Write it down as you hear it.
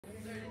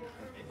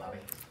Hey, Bobby.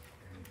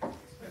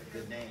 That's a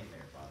good name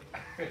there,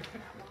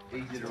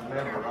 Bobby. Easy to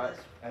remember, right?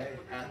 Hey,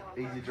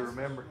 easy to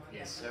remember.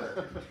 Yes,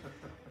 sir.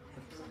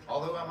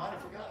 Although I might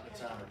have forgotten a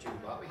time or two,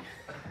 Bobby.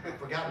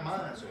 Forgotten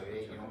mine, so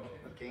hey, you know,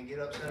 can't get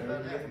upset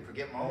about that and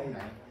forget my own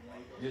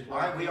name. All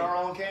right, we are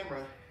on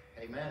camera.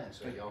 Amen.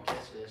 So y'all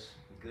catch this.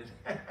 Good.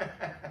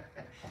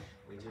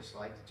 We just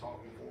like to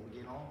talk before we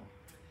get on.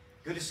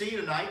 Good to see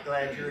you tonight.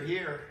 Glad you're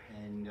here,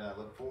 and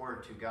look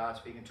forward to God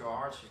speaking to our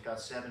hearts. She's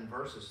got 7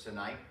 verses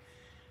tonight,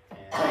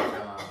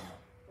 and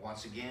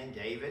once again,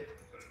 David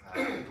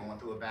going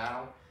through a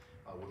battle.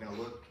 We're going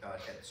to look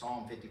at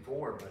Psalm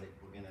 54, but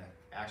we're going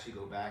to actually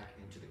go back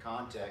into the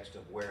context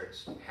of where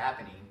it's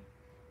happening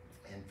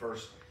in 1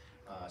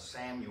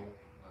 Samuel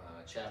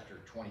chapter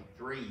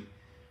 23,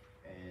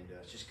 and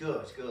it's just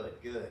good. It's good.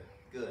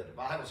 The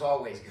Bible's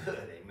always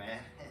good, amen.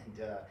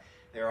 And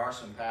there are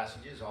some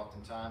passages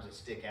oftentimes that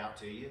stick out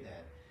to you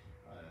that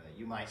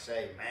you might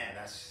say, man,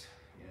 that's,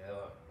 you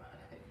know,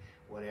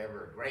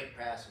 whatever, a great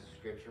passage of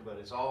Scripture, but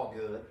it's all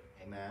good,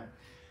 amen.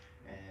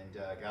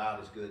 And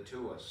God is good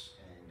to us,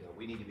 and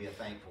we need to be a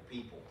thankful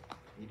people.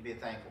 We need to be a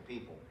thankful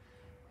people.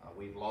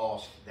 We've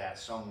lost that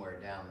somewhere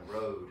down the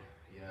road,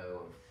 you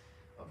know,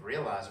 of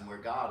realizing where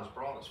God has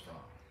brought us from.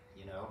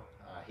 You know,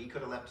 He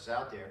could have left us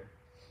out there.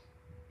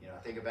 You know, I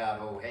think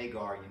about old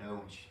Hagar, you know,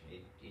 when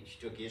she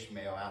took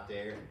Ishmael out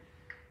there, and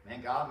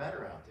man, God met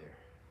her out there.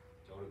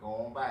 Told her to go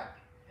on back,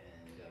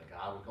 and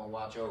God was going to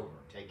watch over her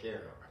and take care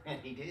of her, and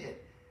He did.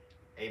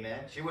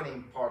 Amen. She wasn't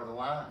even part of the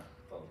line,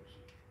 folks,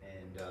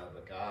 and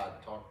but God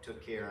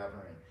took care of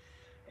her,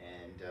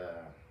 and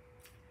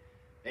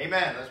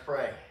amen. Let's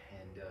pray,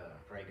 and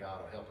pray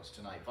God will help us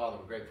tonight. Father,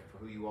 we're grateful for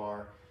who You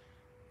are.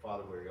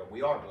 Father,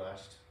 we are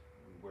blessed.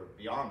 We're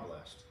beyond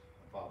blessed.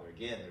 Father,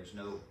 again, there's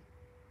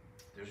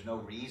no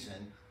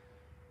reason,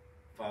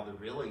 Father,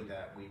 really,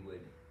 that we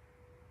would,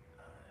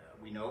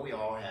 we know we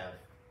all have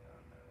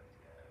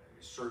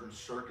certain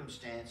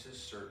circumstances,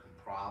 certain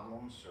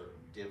problems, certain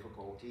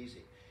difficulties,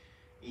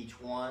 each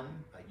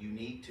one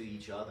unique to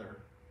each other,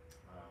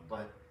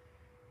 but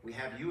we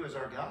have You as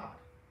our God.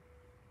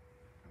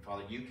 And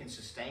Father, You can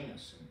sustain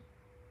us, and,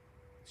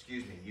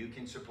 You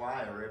can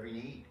supply our every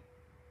need.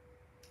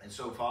 And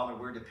so, Father,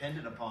 we're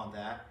dependent upon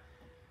that.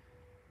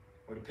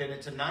 We're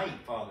dependent tonight,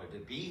 Father, to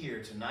be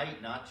here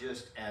tonight, not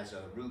just as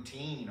a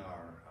routine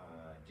or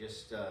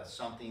just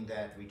something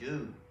that we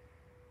do,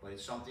 but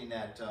it's something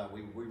that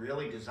we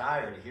really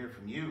desire to hear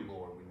from You,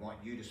 Lord. We want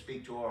You to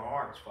speak to our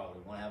hearts, Father.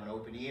 We want to have an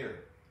open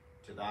ear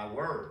to Thy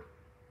word.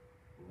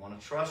 We want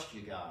to trust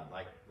You, God,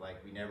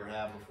 like we never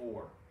have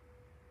before.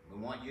 We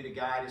want You to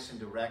guide us and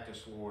direct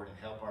us, Lord, and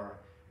help our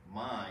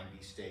mind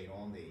be stayed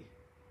on Thee.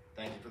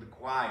 Thank You for the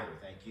choir.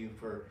 Thank You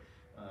for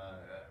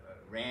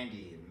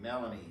Randy and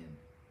Melanie and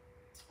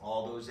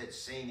all those that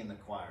sing in the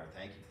choir.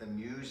 Thank You for the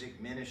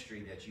music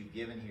ministry that You've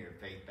given here at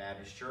Faith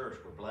Baptist Church.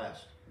 We're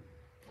blessed.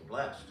 We're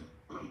blessed.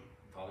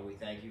 Father, we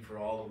thank You for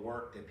all the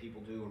work that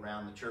people do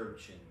around the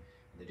church and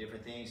the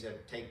different things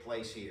that take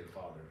place here,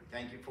 Father. We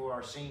thank You for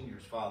our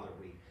seniors, Father.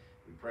 We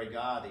pray,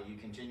 God, that You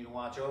continue to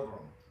watch over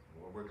them.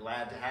 Lord, we're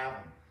glad to have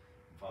them.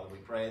 And Father, we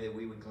pray that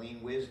we would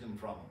glean wisdom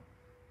from them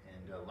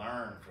and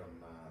learn from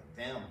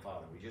them,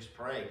 Father. We just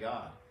pray,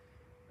 God,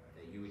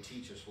 that You would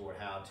teach us, Lord,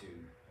 how to,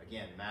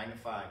 again,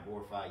 magnify and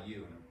glorify You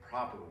in a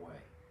proper way.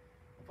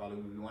 And Father,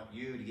 we want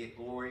You to get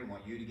glory. We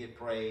want You to get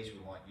praise. We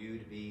want You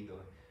to be the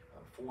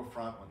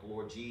forefront with the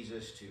Lord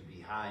Jesus, to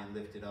be high and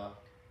lifted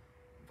up.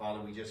 And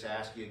Father, we just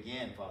ask You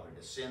again, Father,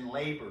 to send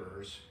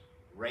laborers,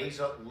 raise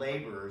up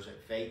laborers at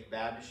Faith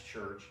Baptist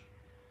Church.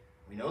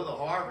 We know the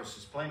harvest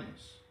is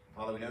plenteous.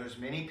 Father, we know there's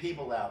many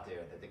people out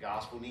there that the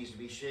gospel needs to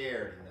be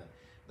shared and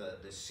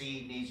the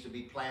seed needs to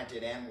be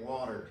planted and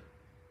watered.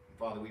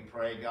 Father, we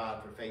pray,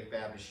 God, for Faith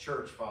Baptist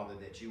Church, Father,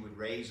 that You would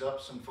raise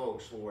up some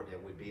folks, Lord,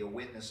 that would be a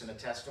witness and a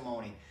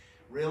testimony.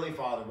 Really,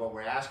 Father, what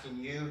we're asking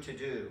You to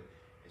do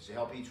is to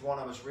help each one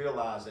of us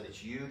realize that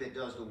it's You that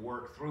does the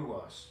work through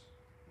us.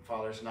 And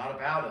Father, it's not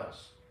about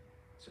us.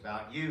 It's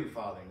about You,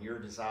 Father, and Your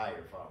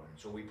desire, Father. And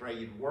so we pray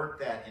You'd work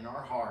that in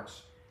our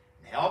hearts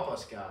and help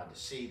us, God, to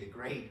see the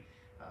great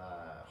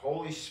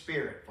Holy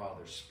Spirit,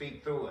 Father,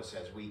 speak through us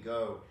as we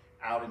go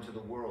out into the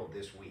world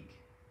this week.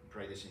 We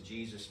pray this in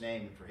Jesus'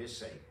 name and for His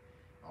sake.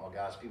 All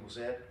God's people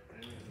said,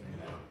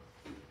 Amen.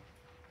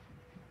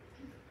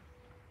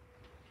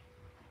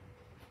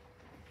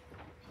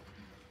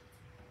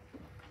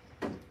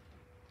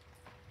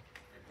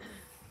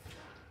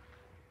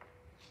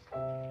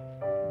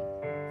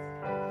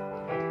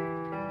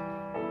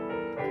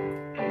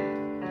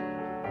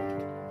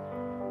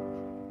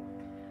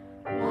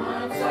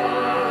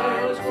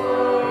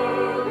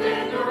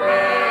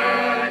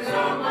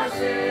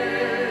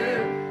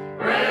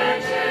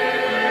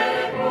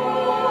 Wretched,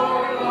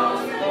 poor,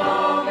 lost and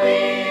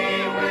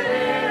lonely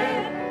within.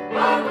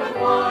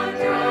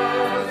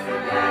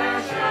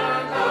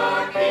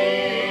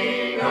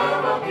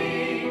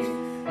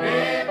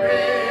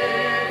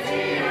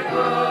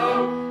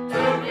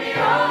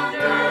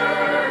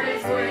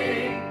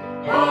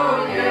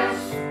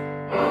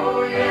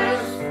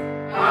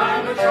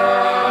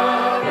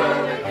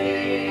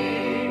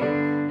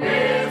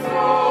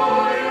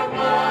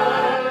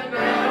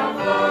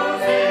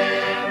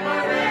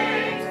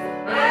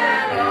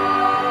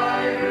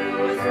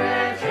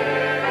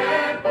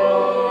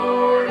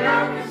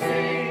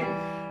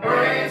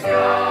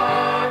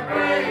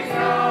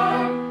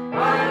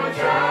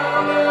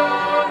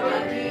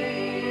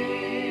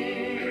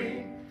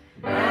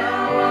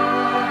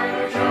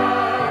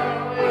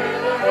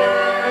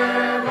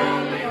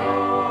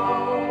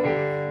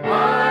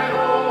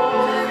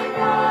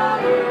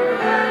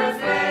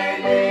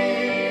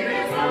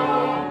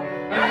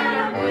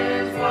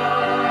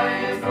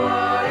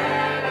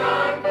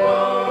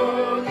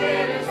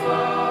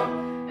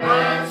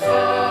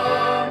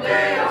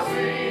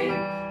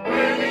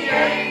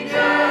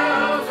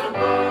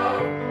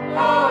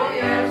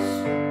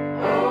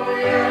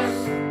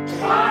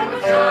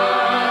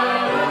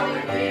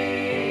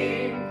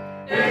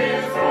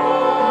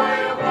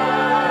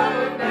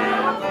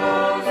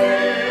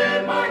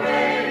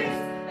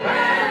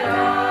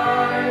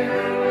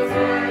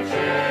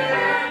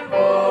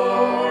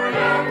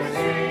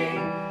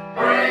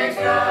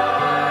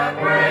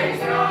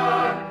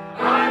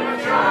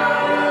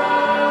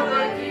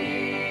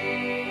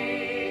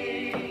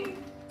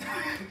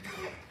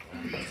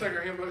 Let's take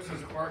our hymn books as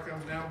the choir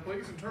comes down,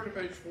 please, and turn to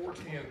page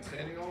 410,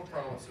 Standing on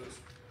Promises.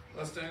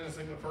 Let's stand and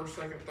sing the first,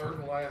 second, third,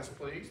 and last,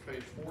 please,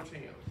 page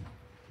 410.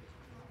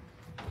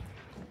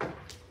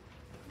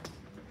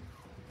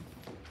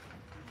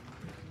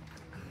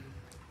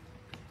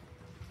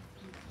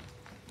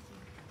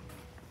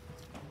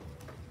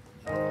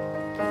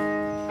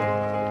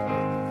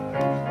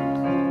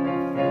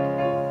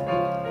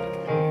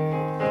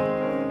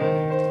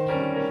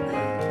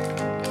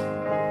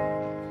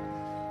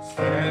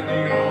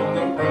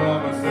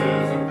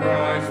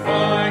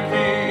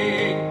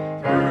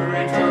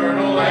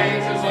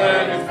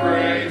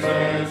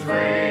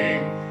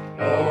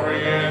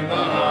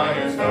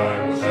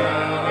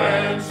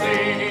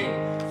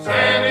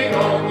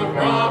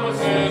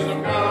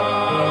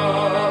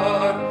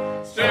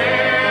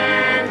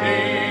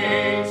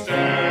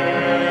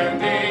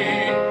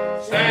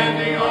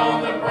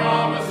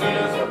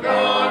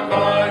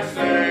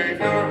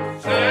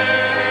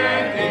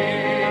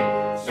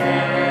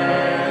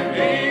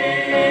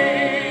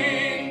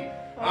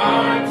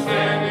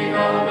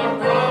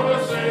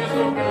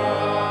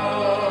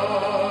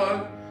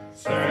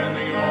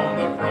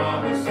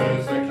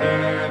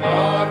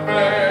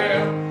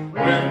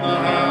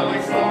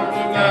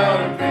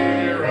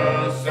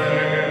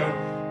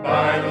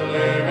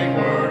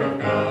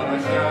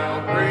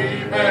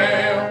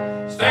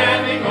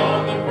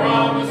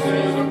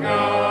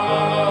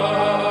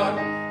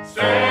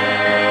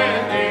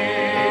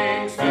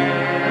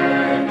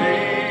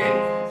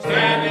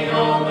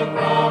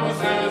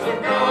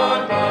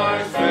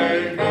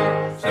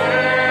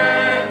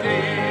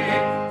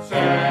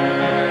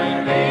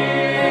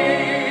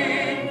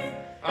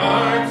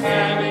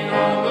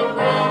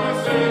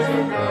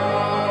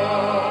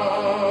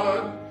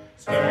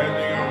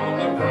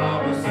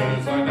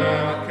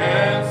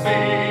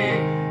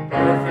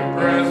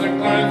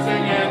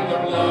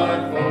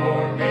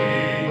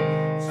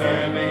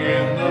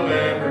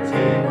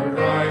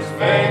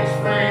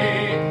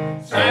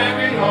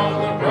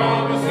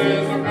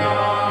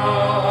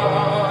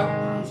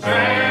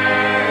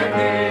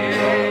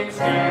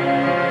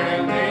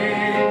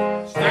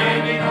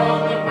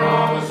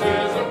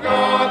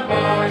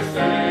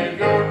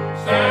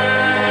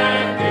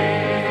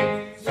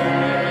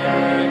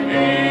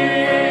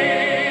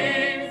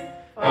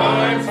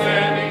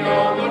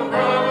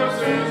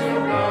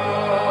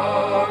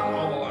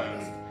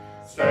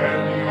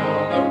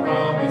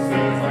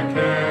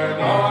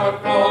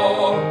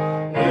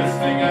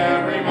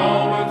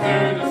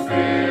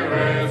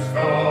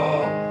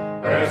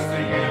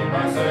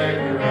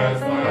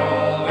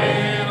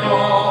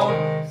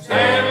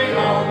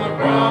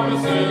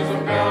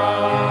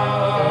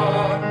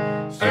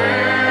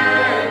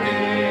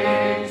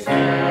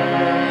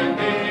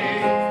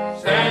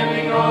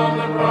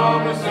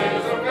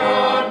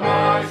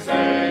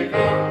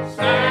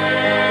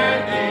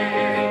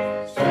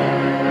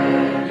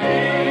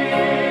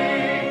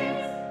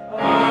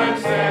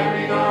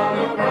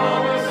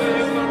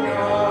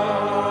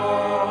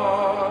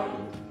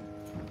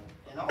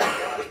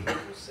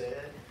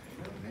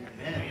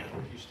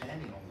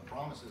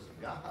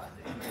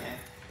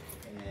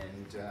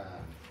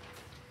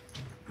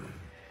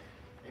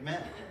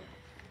 Amen.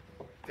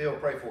 Phil,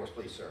 pray for us,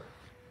 please, sir.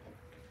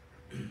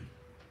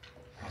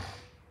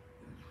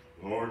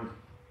 Lord,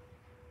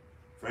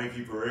 thank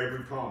you for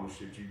every promise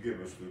that you give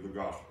us through the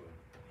gospel.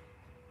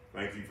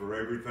 Thank you for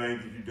everything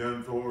that you've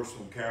done for us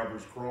on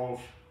Calvary's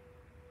cross.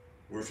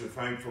 We're so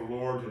thankful,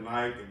 Lord,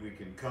 tonight that we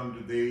can come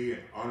to thee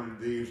and honor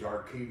thee as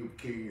our King of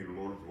Kings and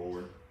Lord of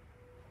Lords.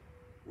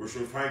 We're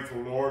so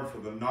thankful, Lord, for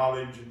the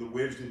knowledge and the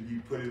wisdom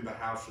you put in the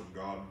house of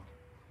God.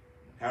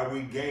 How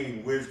we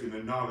gain wisdom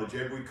and knowledge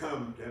every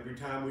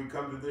time we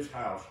come to this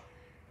house,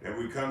 and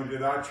we come into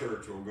thy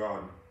church, oh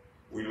God.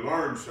 We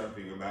learn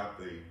something about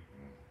thee.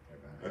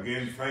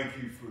 Again, thank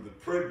you for the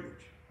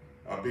privilege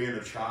of being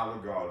a child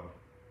of God.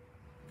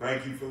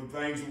 Thank you for the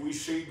things that we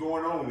see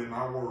going on in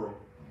our world.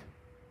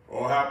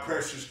 Oh, how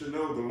precious to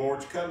know the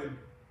Lord's coming.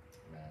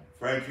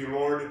 Thank you,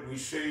 Lord, that we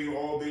see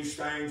all these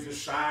things, the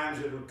signs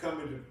that are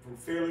coming to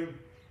fulfilling.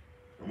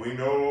 And we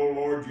know, oh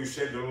Lord, you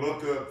said to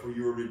look up, for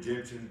your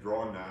redemption is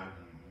drawing nigh.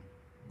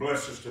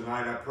 Bless us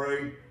tonight, I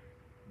pray.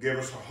 Give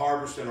us a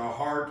harvest in our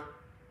heart.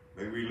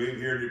 May we live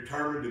here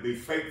determined to be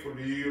faithful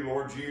to you,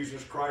 Lord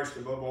Jesus Christ,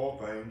 above all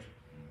things.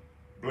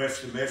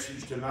 Bless the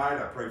message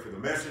tonight. I pray for the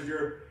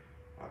messenger.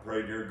 I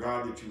pray, dear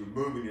God, that you would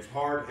move in his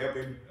heart, help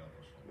him.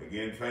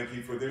 Again, thank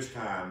you for this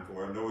time,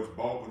 for I know it's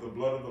bought with the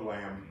blood of the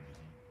Lamb,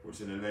 which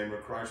in the name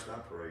of Christ I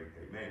pray.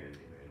 Amen and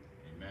amen.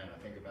 Amen.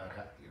 I think about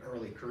how the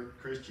early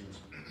Christians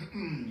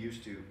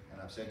used to,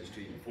 and I've said this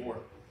to you before,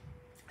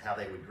 how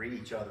they would greet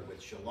each other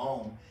with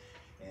shalom,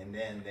 and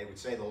then they would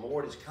say, the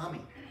Lord is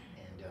coming.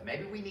 And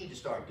maybe we need to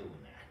start doing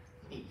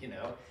that. You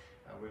know,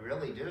 we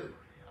really do.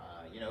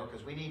 You know,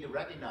 because we need to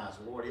recognize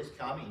the Lord is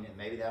coming, and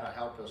maybe that'll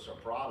help us or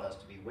prod us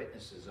to be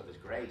witnesses of his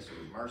grace and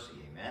his mercy.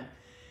 Amen.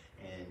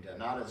 And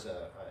not as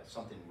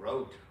something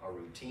rote or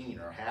routine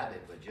or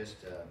habit, but just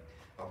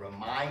a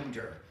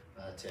reminder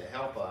to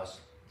help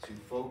us to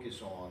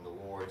focus on the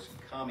Lord's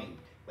coming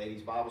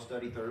ladies Bible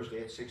study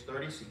Thursday at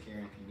 6:30. See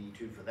Karen if you need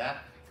to for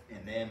that. And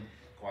then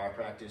choir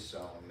practice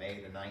on May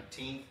the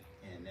 19th.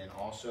 And then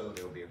also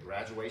there will be a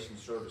graduation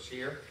service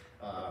here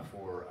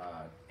for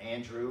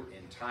Andrew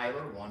and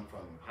Tyler, one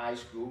from high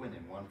school and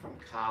then one from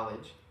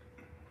college.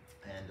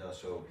 And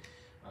so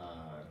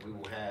we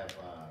will have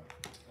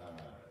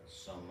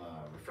some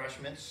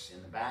refreshments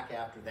in the back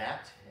after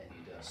that and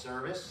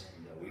service,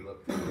 and we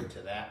look forward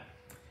to that.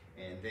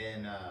 And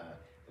then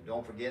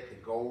don't forget the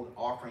gold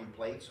offering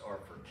plates are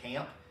for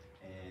camp,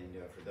 and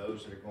for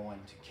those that are going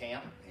to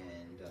camp,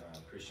 and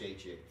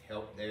appreciate your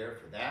help there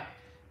for that,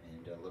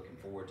 and looking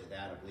forward to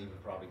that. I believe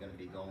we're probably going to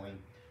be going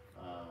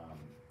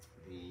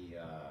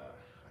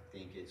I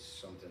think it's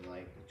something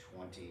like the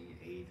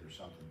 28th or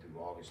something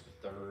through August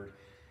the 3rd.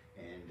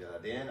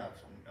 And then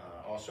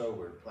also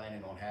we're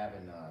planning on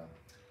having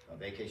a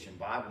vacation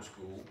Bible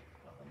school,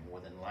 more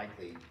than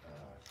likely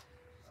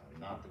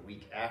not the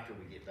week after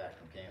we get back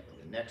from camp, but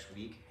the next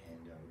week. And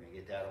we're going to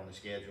get that on the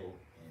schedule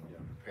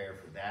and prepare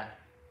for that.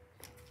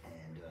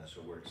 And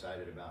so we're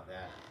excited about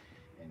that.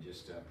 And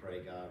just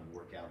pray God will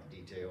work out the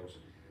details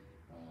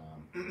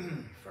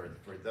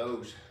for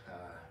those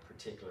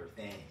particular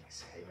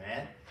things.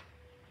 Amen.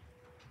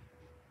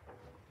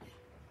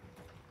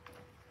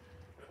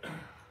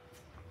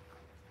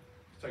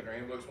 Take our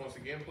handbooks once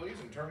again, please,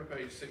 and turn to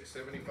page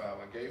 675.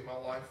 I gave my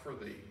life for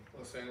thee.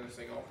 Let's stand and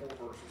sing all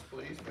 4 verses,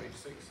 please. Page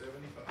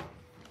 675.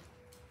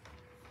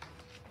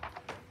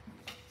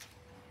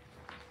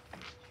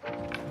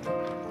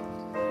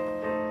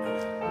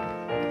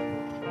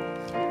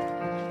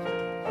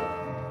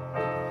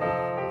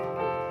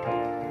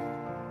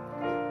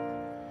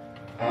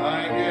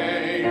 I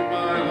gave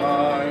my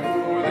life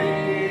for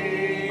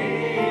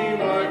thee,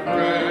 my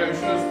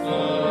precious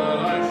blood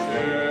I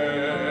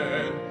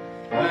shed,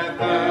 that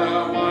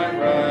thou might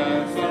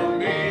ransom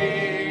me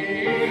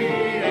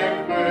and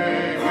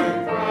quicken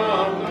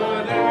from the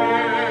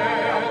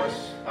dead.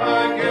 I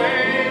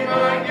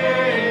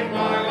gave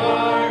my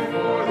life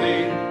for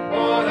thee.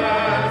 What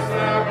hast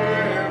thou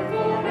given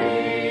for me?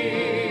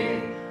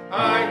 I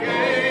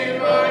gave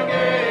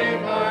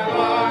my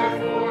life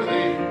for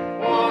thee.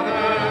 What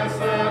hast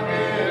thou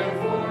given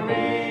for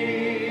me?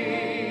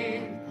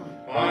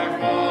 My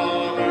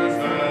Father's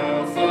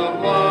house of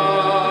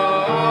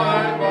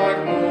light, my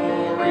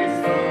glory's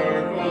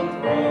circled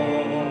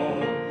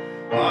throne,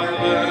 I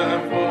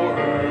left for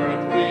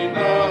earthly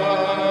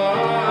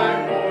night,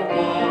 for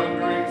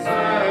wandering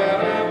sad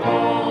and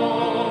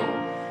lone.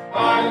 I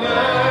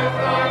left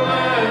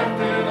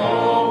it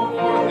all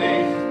for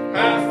thee.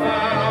 Hast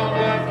thou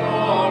left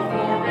all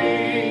for me?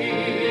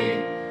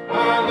 I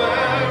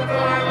left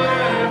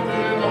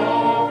it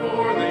all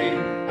for thee.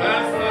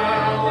 Hast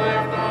thou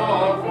left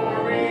all for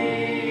me?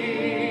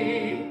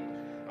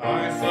 I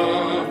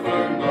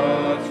suffered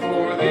much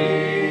for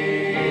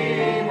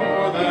thee,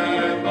 more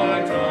than my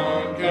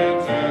tongue can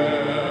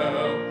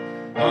tell,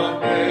 of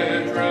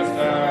bitterest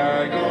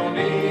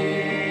agony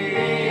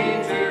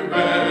to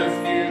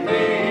rescue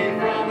thee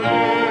from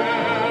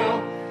hell.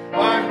 I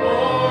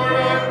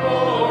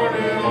poured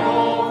it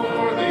all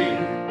for thee.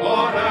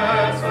 What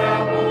hast thou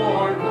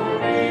poured for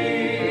me?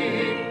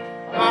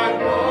 I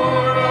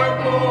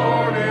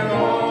poured it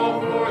all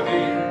for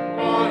thee.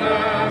 What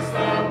hast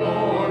thou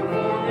poured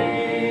for me?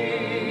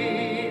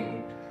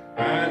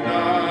 And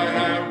I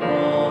have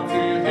brought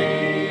to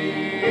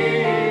thee,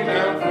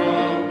 down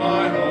from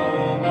my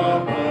home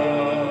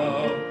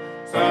above,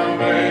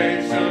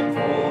 salvation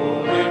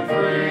full and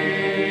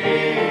free,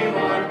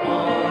 my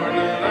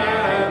pardon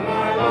and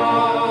my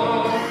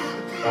love.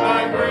 I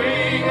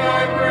bring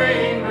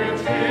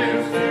rich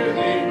gifts to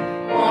thee.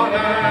 What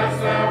hast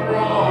thou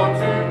brought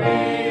to me?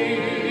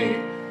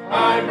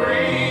 I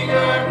bring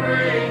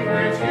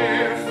rich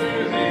gifts to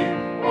thee.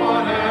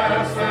 What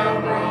hast thou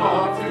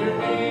brought to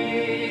me?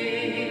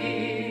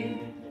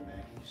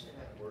 Amen. Can you say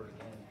that word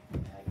again?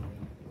 Agony,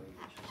 the way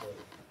that you said it.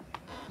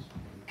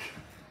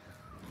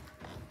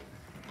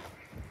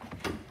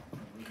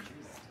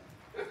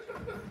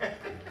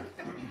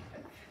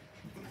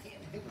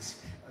 It was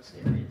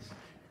serious.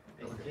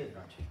 You did,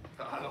 aren't you?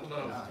 I don't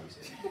know. No, he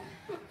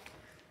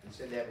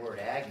said that word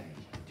agony,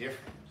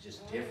 different, it was just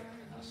different.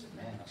 I said,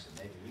 man,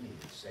 maybe we need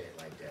to say it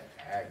like that,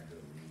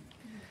 agony,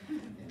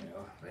 you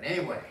know. But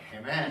anyway,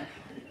 amen.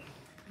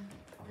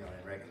 You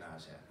didn't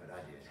recognize that, but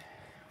I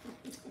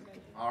did.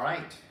 All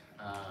right.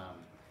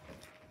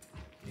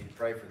 Need to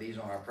pray for these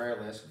on our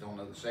prayer list that don't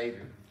know the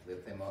Savior.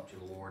 Lift them up to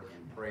the Lord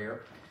in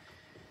prayer.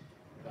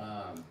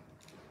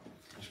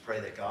 Just pray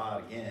that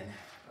God, again,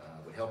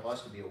 would help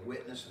us to be a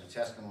witness and a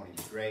testimony of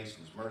His grace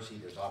and His mercy.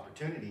 There's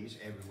opportunities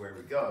everywhere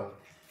we go.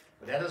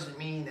 But that doesn't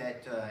mean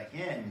that,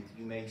 again,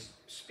 you may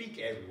speak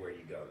everywhere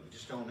you go. You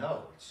just don't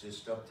know. It's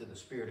just up to the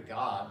Spirit of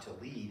God to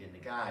lead and to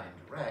guide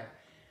and direct.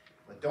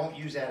 But don't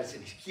use that as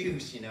an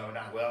excuse,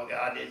 not, well,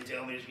 God didn't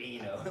tell me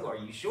to, are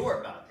you sure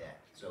about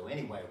that? So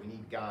anyway, we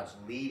need God's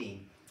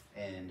leading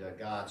and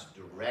God's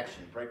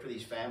direction. Pray for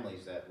these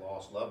families that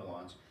lost loved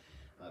ones.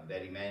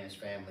 Betty Mann's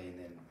family, and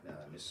then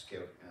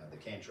the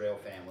Cantrell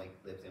family,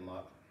 lift them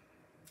up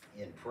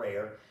in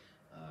prayer.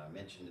 I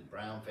mentioned the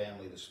Brown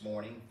family this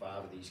morning.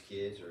 5 of these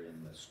kids are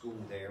in the school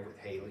there with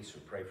Haley, so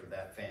pray for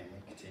that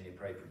family. Continue to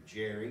pray for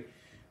Jerry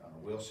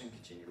Wilson.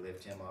 Continue to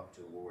lift him up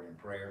to the Lord in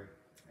prayer.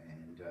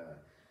 And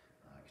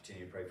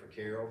continue to pray for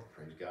Carol.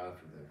 Praise God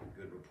for the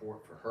good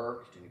report for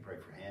her. Continue to pray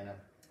for Hannah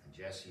and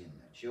Jesse and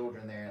the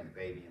children there and the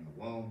baby in the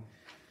womb.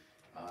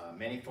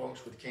 Many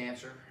folks with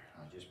cancer.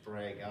 I just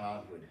pray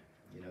God would,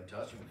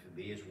 touch them if it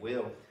be His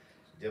will.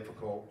 It's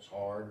difficult, it's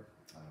hard.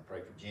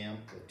 Pray for Jim,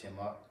 lift him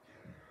up.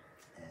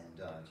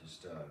 And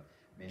just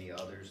many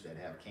others that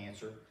have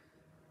cancer.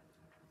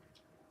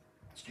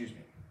 Excuse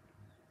me.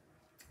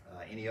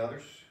 Any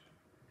others?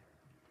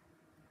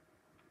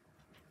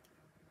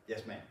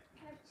 Yes, ma'am.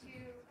 I have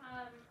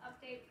to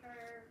update for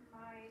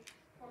my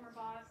former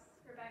boss,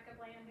 Rebecca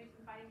Bland, who's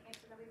been fighting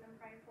cancer that we've been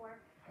praying for.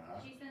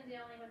 She's been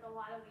dealing with a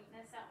lot of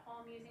weakness at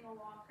home using a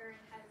walker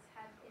and has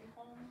had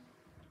in-home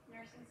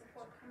nursing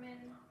support come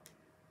in.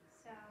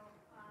 So,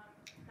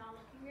 not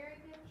looking very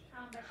good.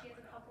 But she has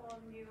a couple of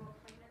new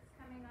appointments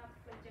coming up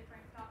with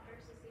different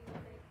doctors to see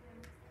what they can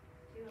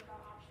do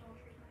about optional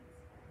treatments.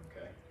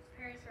 Okay. Just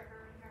prayers for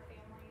her and her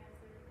family as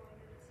they're going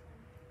through this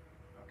one.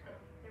 Okay.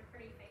 They're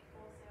pretty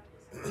faithful, so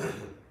just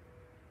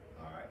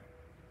All right.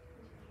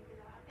 continue to do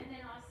that. And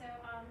then also,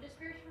 just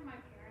prayers for my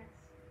parents,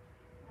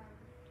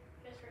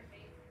 just for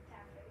faith, to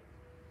have faith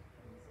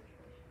in the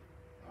situation.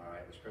 All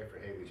right. Let's pray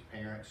for Haley's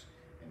parents,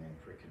 and then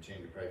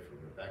continue to pray for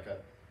Rebecca.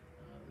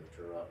 Lift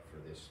her up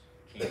for this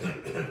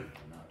cancer.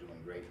 I'm not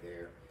doing great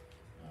there.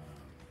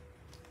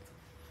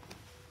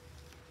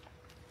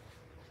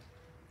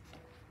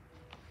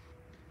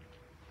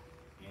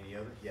 Any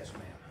other? Yes,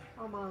 ma'am.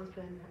 My mom's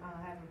been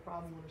having a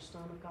problem with her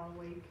stomach all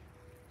week.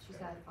 She's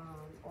had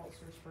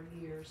ulcers for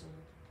years, and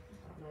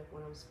I don't know if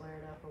one of them's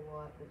flared up or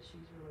what, but that's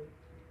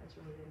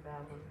really been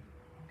battling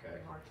Okay.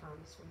 a hard time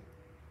this week.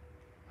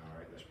 All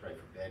right. Let's pray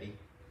for Betty.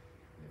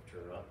 Lift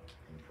her up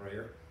in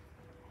prayer.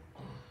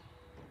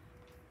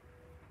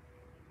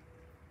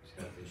 This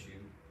health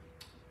issue.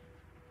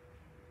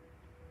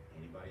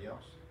 Anybody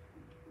else?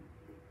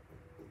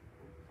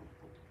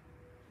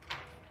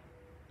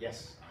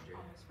 Yes, Andre.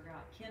 Almost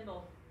forgot.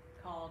 Kendall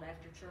called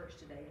after church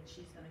today, and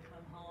she's going to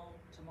come home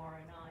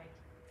tomorrow night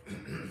to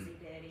see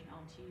Daddy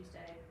on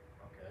Tuesday.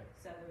 Okay.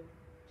 So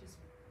just,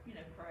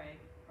 pray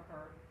for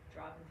her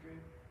driving through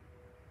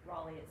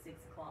Raleigh at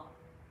 6 o'clock.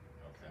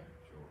 Okay,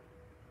 sure.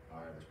 All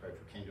right, let's pray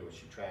for Kendall as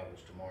she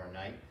travels tomorrow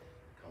night.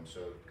 Come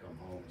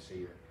home and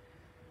see her.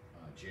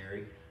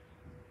 Jerry.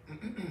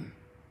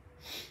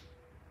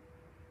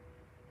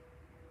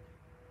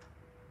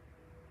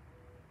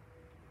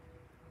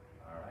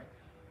 All right.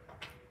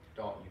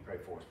 Dalton, you pray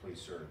for us,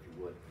 please, sir, if you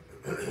would.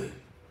 Dear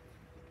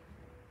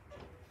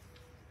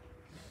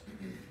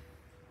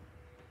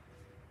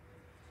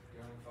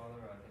Heavenly Father,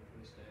 I thank you for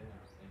this day, and I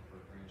thank you for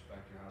bringing us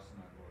back to your house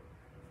tonight, Lord.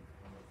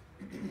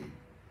 Thank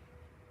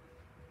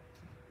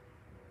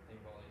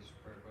you for all these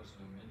prayer requests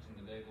that have been mentioned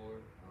today,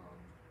 Lord.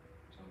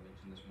 Some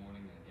mentioned this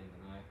morning and again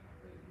tonight. I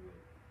pray that you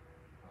would,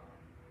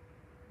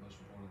 most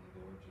importantly,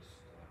 Lord, just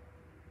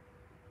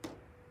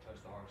touch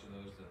the hearts of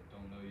those that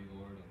don't know you,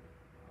 Lord, and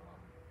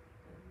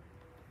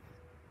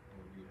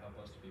Lord, you would help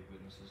us to be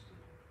witnesses to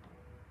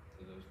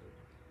those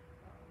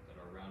that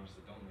are around us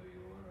that don't know you,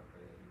 Lord. I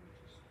pray that you would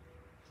just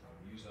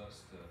use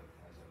us as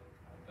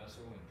a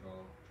vessel and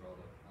draw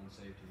the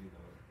unsaved to you,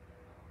 Lord.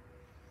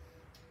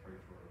 Pray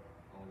for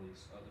all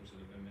these others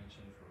that have been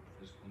mentioned for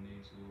physical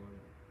needs, Lord,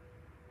 and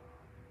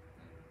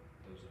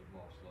those that have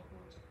lost loved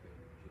ones. I pray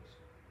you would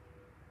just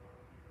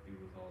be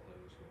with all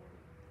those, Lord,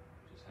 and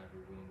just have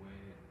your will and way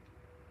in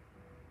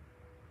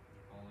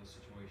all those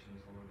situations,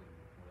 Lord,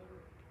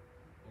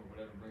 and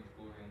whatever brings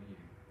glory unto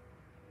you.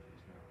 In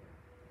Jesus' name I pray.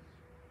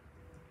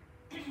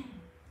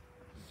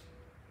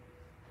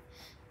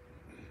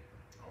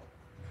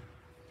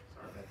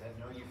 Sorry about that.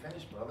 No, you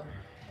finished, brother.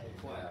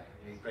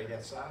 You prayed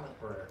that silent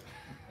prayer.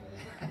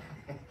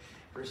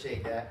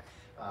 Appreciate that.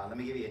 Let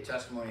me give you a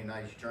testimony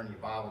tonight as you turn your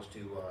Bibles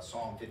to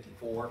Psalm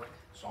 54.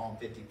 Psalm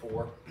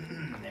 54.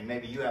 And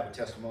maybe you have a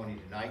testimony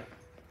tonight.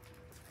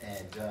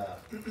 And,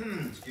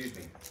 excuse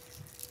me,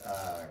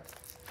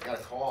 got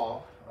a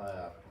call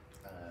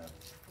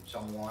from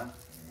someone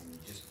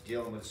and just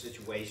dealing with a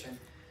situation.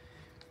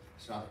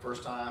 It's not the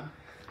first time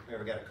we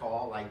ever got a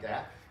call like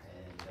that.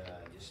 And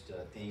just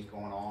things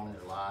going on in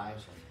their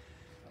lives.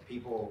 And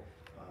people,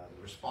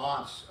 the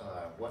response,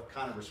 what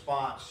kind of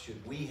response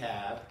should we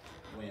have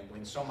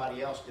when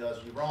somebody else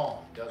does you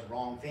wrong, does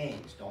wrong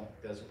things,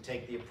 doesn't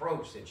take the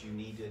approach that you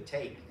need to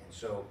take. And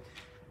so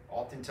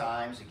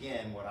oftentimes,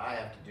 again, what I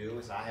have to do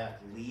is I have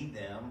to lead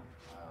them.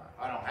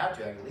 I don't have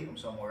to, I can lead them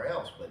somewhere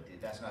else, but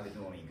that's not going to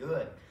do any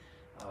good.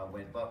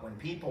 But when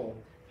people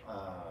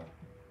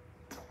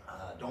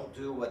don't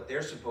do what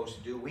they're supposed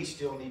to do, we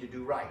still need to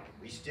do right.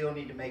 We still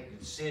need to make the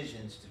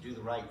decisions to do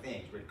the right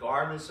things,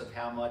 regardless of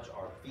how much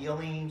our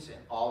feelings and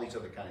all these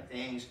other kind of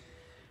things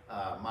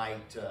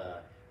might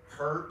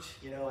hurt,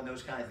 and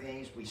those kind of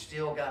things. We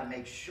still got to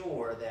make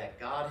sure that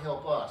God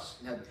help us.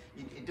 Now,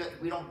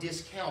 we don't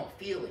discount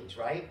feelings,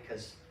 right?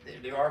 Because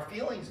there are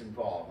feelings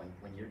involved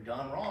when you're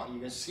done wrong. You're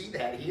going to see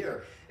that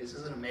here. This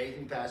is an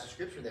amazing passage of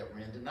scripture that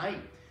we're in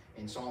tonight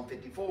in Psalm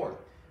 54.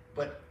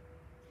 But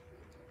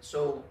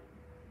so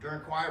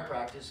during choir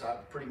practice, I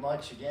pretty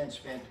much, again,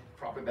 spent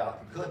probably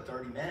about a good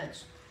 30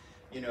 minutes,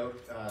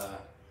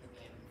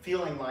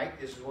 feeling like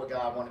this is what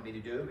God wanted me to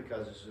do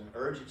because it's an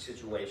urgent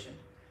situation.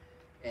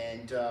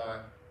 And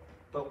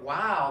but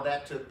while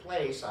that took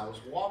place, I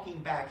was walking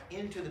back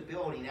into the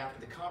building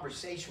after the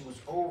conversation was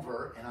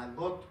over, and I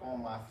looked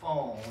on my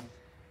phone,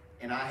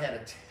 and I had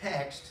a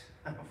text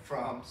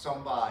from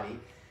somebody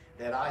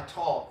that I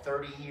taught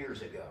 30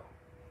 years ago,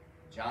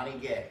 Johnny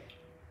Gay.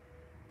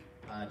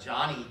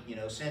 Johnny,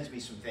 sends me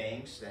some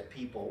things that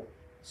people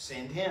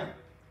send him.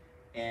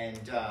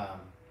 And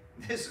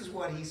this is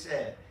what he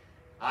said.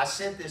 I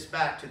sent this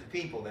back to the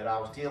people that I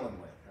was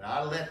dealing with, and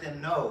I let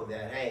them know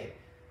that, hey,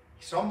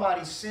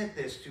 somebody sent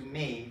this to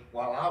me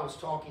while I was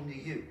talking to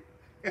you.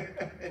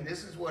 And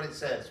this is what it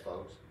says,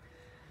 folks.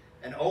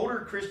 An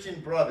older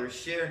Christian brother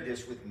shared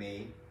this with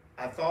me.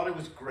 I thought it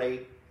was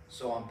great,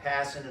 so I'm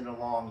passing it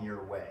along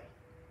your way.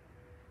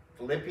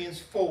 Philippians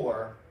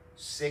 4,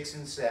 6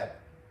 and 7.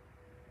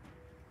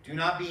 Do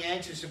not be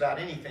anxious about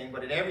anything,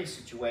 but in every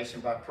situation,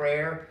 by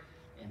prayer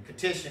and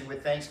petition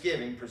with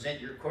thanksgiving,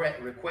 present your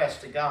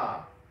request to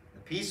God. The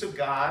peace of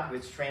God,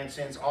 which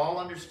transcends all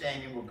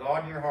understanding, will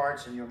guard your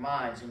hearts and your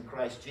minds in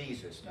Christ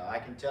Jesus. Now, I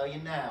can tell you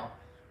now,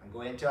 I'm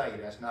going to tell you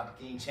that's not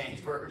the King James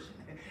Version,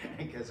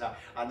 because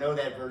I know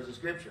that verse of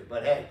Scripture.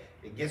 But hey,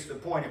 it gets the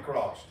point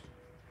across.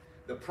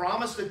 The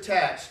promise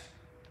attached.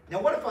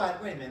 Now, what if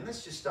wait a minute,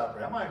 let's just stop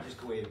right. I might just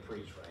go ahead and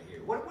preach right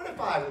here. What if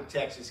I would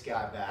text this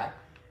guy back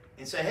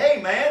and say,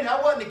 hey, man,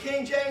 that wasn't the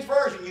King James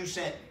Version you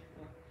sent me.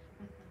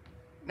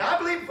 Now, I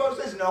believe folks,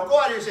 listen, no, go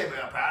out here and say,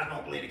 well, I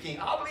don't believe the King.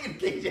 I believe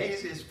the King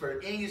James is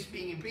for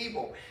English-speaking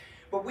people.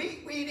 But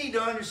we need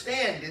to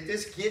understand that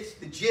this gets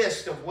the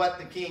gist of what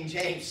the King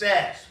James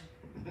says.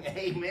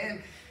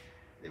 Amen.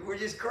 We're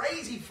just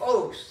crazy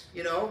folks,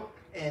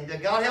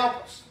 and God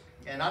help us.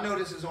 And I know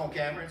this is on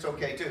camera. It's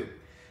okay, too.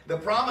 The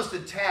promise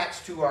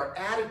attached to our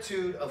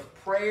attitude of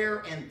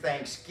prayer and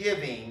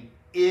thanksgiving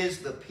is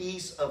the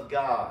peace of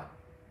God.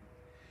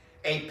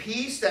 A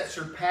peace that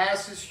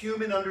surpasses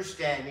human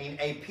understanding,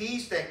 a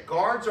peace that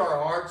guards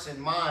our hearts and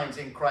minds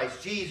in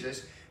Christ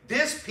Jesus.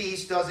 This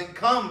peace doesn't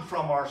come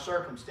from our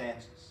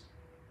circumstances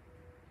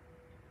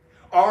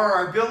or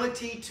our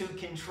ability to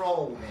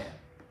control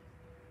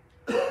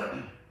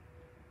them.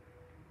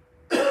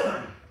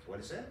 That's what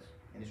it says,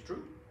 and it's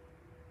true.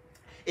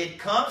 It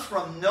comes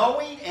from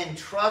knowing and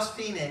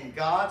trusting in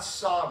God's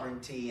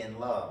sovereignty and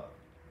love.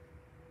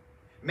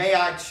 May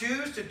I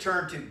choose to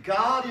turn to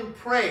God in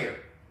prayer,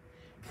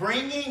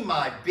 bringing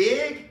my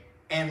big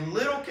and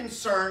little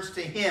concerns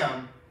to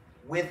Him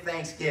with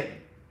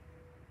thanksgiving,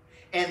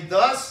 and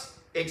thus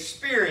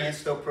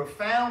experience the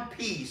profound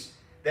peace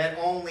that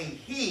only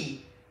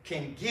He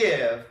can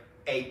give,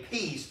 a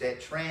peace that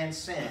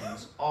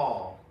transcends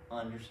all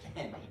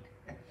understanding.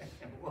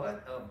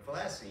 What a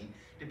blessing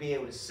to be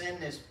able to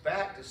send this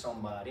back to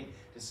somebody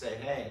to say,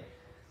 hey,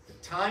 the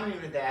timing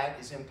of that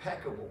is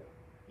impeccable.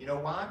 You know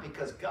why?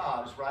 Because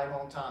God is right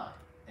on time.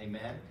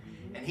 Amen?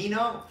 Mm-hmm. And He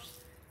knows.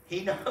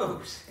 He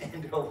knows.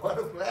 And what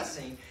a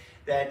blessing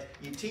that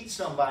you teach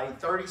somebody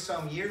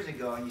 30-some years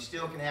ago and you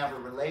still can have a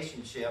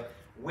relationship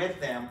with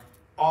them,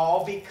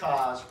 all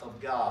because of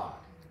God.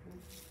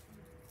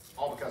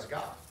 All because of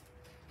God.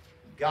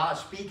 God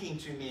speaking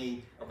to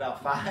me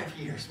about 5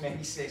 years,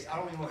 maybe 6, I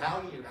don't even know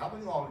how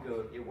long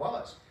ago it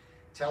was,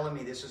 telling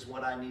me this is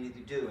what I needed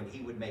to do, and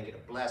He would make it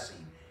a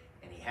blessing,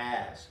 and He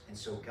has. And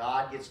so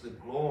God gets the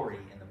glory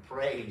and the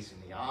praise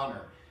and the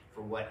honor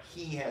for what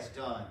He has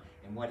done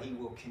and what He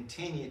will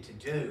continue to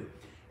do.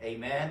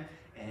 Amen.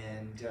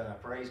 And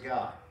praise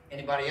God.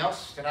 Anybody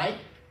else tonight?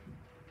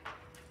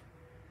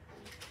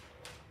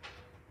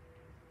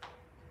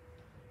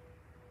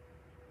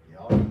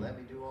 Y'all let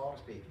me do all the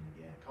speaking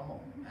again. Come on,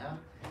 huh?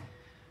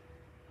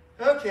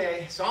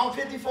 Okay, Psalm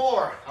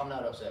 54. I'm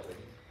not upset with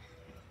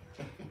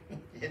you.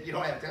 If you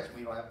don't have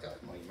testimony, you don't have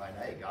testimony. You might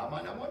not, hey, God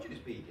might not want you to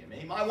speak. I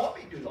mean, He might want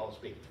me to do all the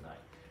speaking tonight,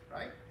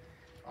 right?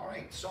 All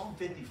right, Psalm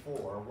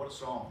 54. What a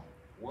song.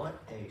 What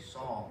a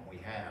song we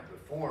have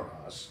before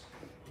us.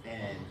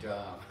 And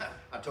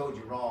I told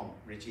you wrong,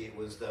 Richie. It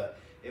was the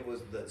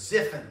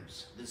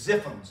Ziphims. The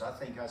Ziphims. I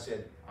think I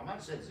might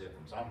have said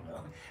Ziphims. I don't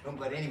know.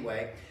 But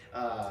anyway,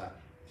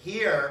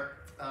 here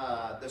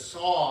the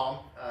psalm,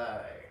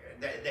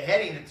 the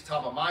heading at the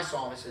top of my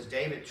psalm, it says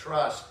David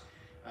trusts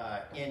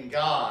in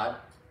God.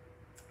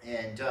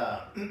 And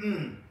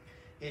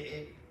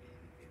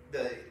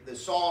the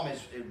psalm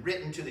is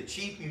written to the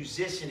chief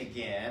musician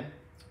again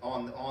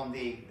on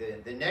the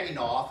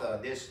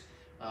neginoth, this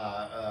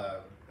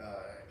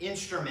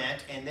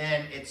instrument, and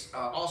then it's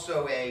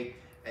also a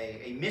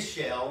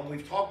mishal, and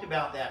we've talked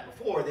about that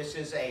before. This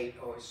is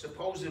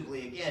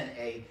supposedly again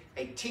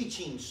a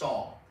teaching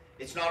song.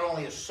 It's not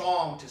only a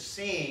song to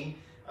sing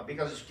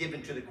because it's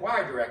given to the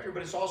choir director,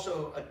 but it's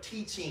also a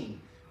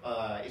teaching.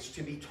 It's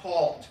to be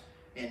taught,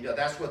 and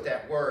that's what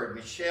that word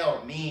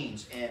mishal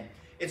means. And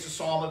it's a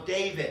Psalm of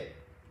David.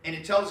 And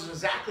it tells us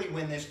exactly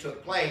when this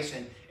took place,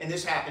 and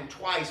this happened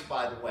twice,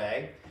 by the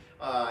way.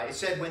 It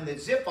said, when the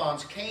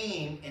Ziphons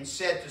came and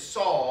said to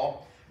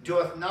Saul,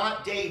 doth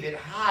not David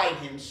hide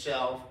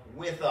himself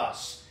with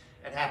us?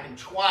 It happened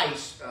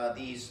twice,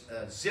 these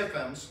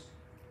Ziphons.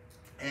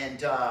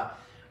 And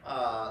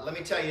let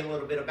me tell you a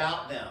little bit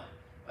about them.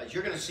 As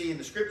you're going to see in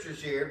the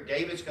scriptures here,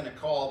 David's going to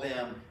call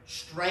them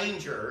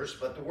strangers,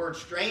 but the word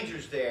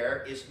strangers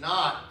there is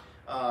not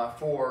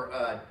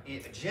for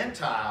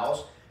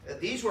Gentiles.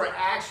 These were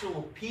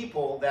actual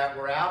people that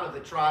were out of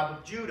the tribe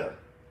of Judah.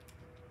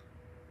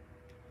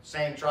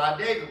 Same tribe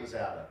David was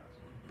out of.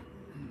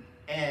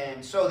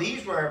 And so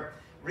these were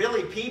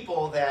really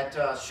people that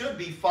should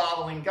be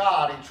following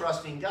God and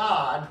trusting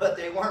God, but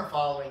they weren't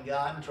following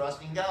God and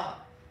trusting God.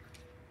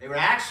 They were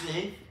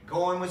actually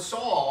going with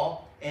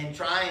Saul and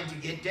trying to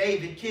get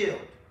David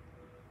killed.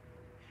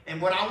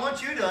 And what I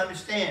want you to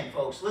understand,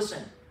 folks,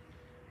 listen.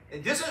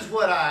 This is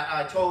what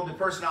I told the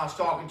person I was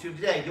talking to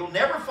today. You'll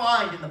never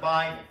find in the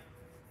Bible.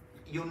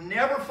 You'll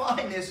never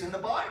find this in the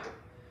Bible.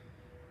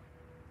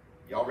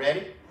 Y'all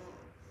ready?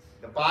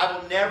 The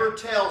Bible never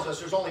tells us,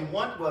 there's only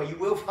one, well, you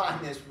will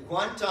find this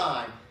one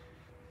time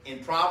in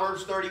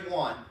Proverbs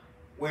 31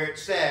 where it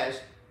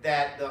says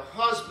that the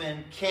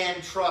husband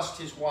can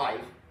trust his wife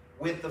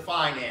with the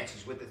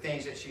finances, with the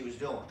things that she was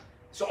doing.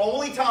 It's the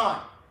only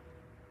time.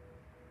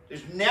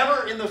 There's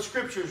never in the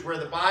scriptures where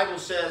the Bible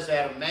says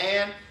that a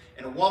man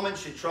and a woman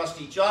should trust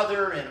each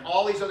other and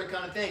all these other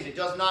kind of things. It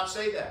does not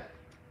say that.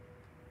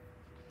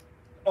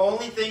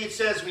 Only thing it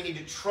says, we need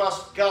to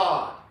trust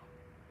God.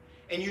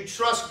 And you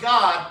trust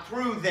God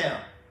through them.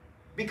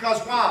 Because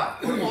why?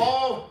 We're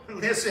all,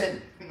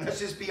 listen, let's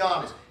just be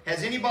honest.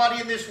 Has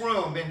anybody in this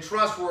room been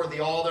trustworthy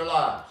all their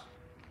lives?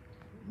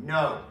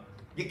 No.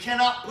 You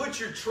cannot put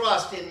your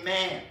trust in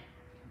man.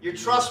 Your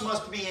trust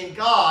must be in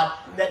God,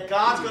 that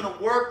God's going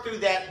to work through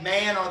that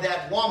man or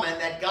that woman,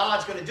 that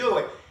God's going to do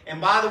it. And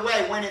by the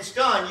way, when it's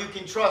done, you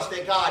can trust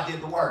that God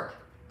did the work.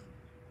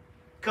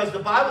 Because the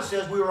Bible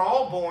says we were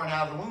all born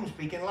out of the womb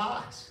speaking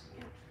lies.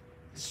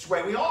 This is the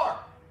way we are.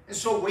 And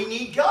so we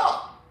need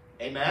God.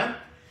 Amen?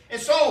 And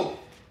so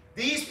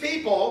these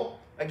people,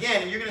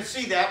 again, and you're going to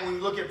see that when we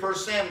look at 1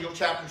 Samuel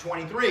chapter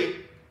 23,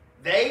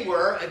 they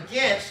were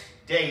against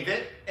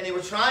David, and they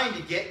were trying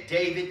to get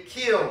David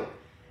killed.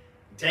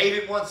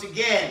 David, once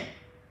again,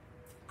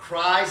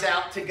 cries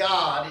out to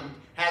God and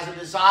has a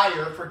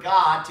desire for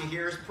God to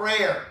hear his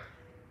prayer.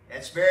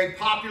 That's very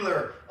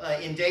popular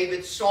in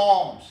David's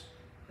Psalms,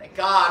 that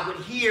God would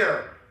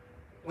hear.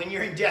 When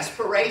you're in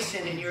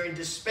desperation and you're in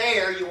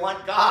despair, you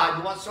want God,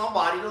 you want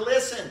somebody to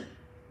listen,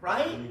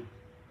 right?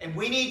 And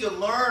we need to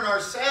learn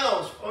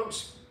ourselves,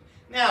 folks.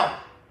 Now,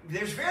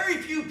 there's very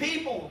few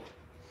people,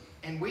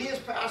 and we as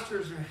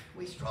pastors,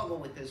 we struggle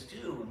with this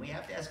too, and we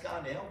have to ask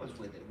God to help us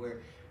with it.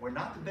 We're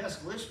not the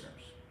best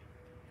listeners.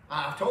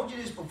 I've told you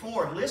this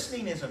before,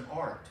 listening is an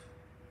art.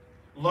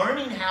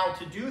 Learning how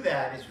to do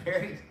that is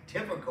very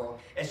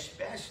difficult,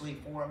 especially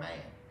for a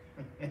man.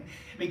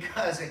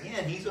 Because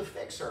again, he's a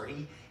fixer.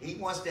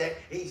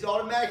 He's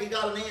automatically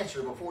got an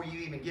answer before you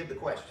even give the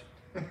question.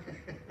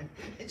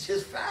 It's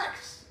just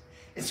facts.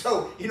 And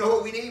so, you know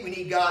what we need? We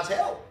need God's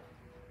help.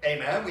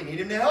 Amen. We need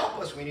him to help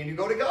us. We need to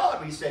go to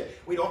God.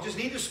 We don't just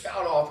need to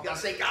spout off. You got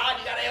to say, God,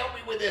 you got to help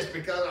me with this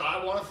because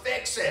I want to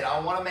fix it. I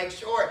want to make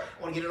sure.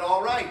 I want to get it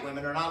all right.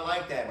 Women are not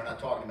like that. We're not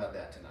talking about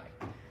that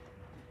tonight.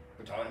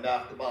 We're talking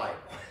about the Bible.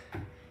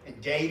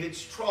 And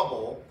David's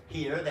trouble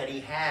here that he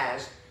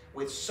has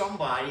with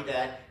somebody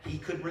that he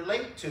could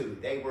relate to.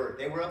 They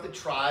were of the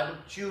tribe of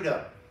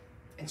Judah.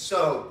 And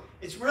so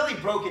it's really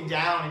broken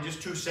down in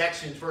just two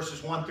sections,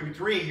 verses 1 through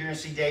 3. You're going to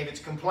see David's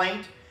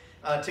complaint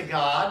to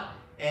God.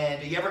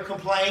 And you ever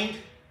complained?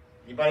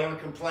 Anybody ever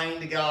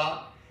complained to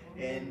God?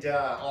 And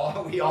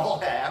we all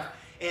have.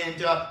 And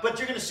but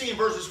you're going to see in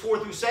verses 4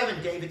 through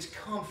 7, David's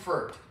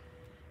comfort.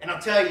 And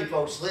I'll tell you,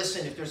 folks,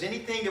 listen, if there's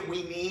anything that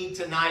we need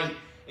tonight,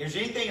 if there's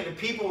anything that the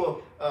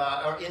people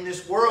in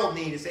this world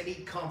need, is they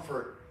need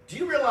comfort. Do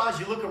you realize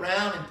you look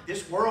around and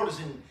this world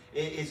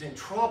is in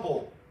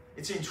trouble?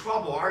 It's in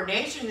trouble. Our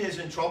nation is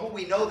in trouble.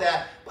 We know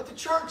that. But the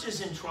church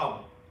is in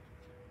trouble.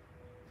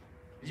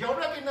 Do y'all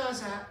recognize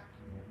that?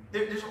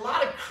 There's a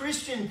lot of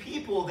Christian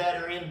people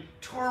that are in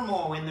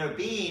turmoil in their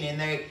being,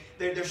 and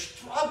they're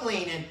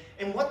struggling,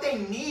 and what they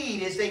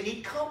need is they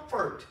need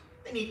comfort.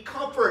 They need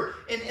comfort.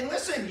 And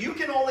listen, you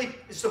can only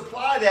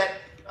supply that,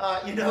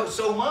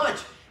 so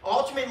much.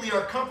 Ultimately,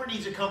 our comfort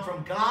needs to come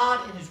from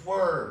God and his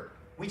word.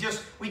 We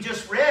just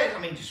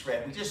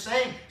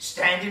sang,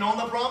 standing on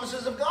the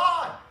promises of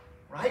God,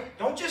 right?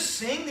 Don't just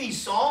sing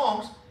these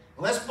songs.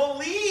 Let's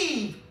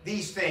believe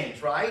these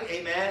things, right?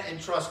 Amen,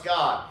 and trust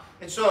God.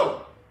 And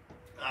so,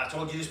 I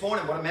told you this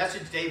morning what a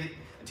message Daryl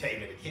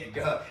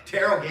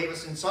gave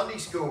us in Sunday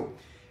school.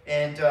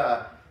 And,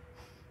 I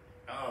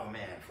got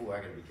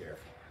to be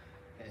careful.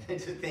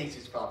 Things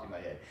just popped in my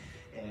head.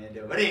 And,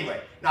 but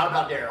anyway, not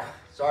about Daryl.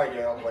 Sorry,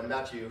 Daryl, it wasn't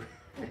about you.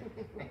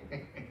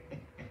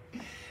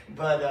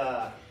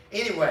 But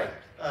anyway,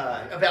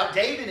 about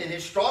David and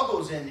his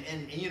struggles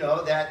and you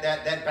know, that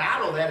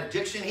battle, that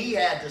addiction he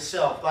had to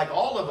self, like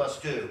all of us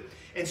do.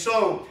 And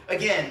so,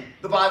 again,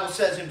 the Bible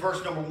says in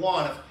verse number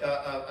 1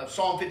 of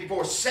Psalm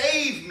 54,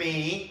 save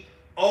me,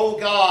 O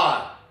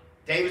God.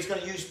 David's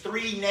going to use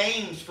 3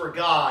 names for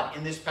God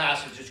in this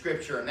passage of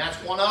Scripture, and that's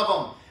one of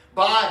them.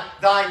 By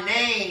thy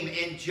name,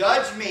 and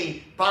judge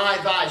me by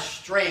thy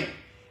strength.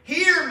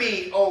 Hear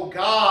me, O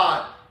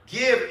God.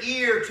 Give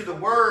ear to the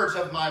words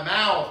of my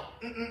mouth.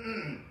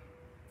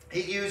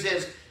 He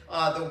uses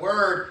the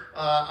word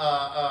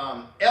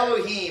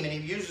Elohim, and he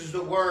uses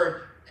the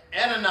word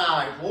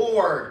Adonai,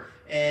 Lord,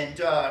 and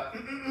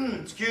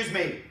excuse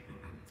me.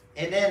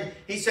 And then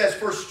he says,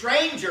 for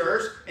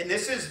strangers, and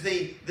this is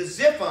the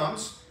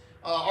Ziphims,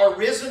 are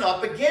risen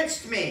up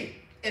against me,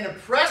 and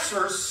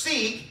oppressors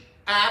seek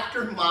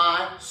after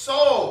my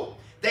soul.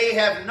 They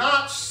have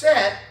not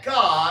set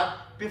God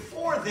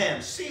before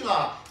them.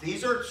 Selah.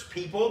 These are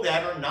people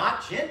that are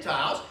not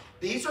Gentiles.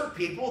 These are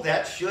people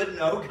that should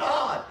know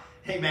God.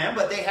 Amen.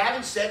 But they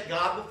haven't set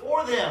God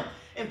before them.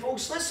 And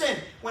folks, listen,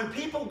 when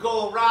people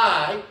go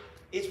awry,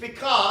 it's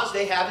because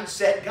they haven't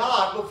set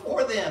God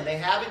before them. They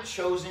haven't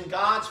chosen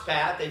God's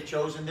path. They've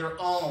chosen their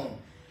own.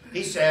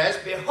 He says,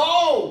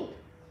 behold.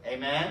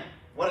 Amen.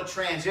 What a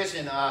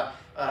transition.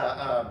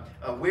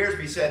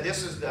 Wiersbe said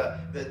this is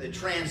the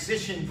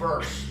transition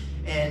verse.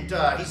 And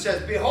he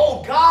says,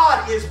 behold,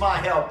 God is my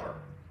helper.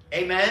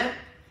 Amen.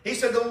 He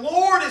said, the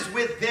Lord is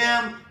with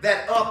them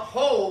that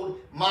uphold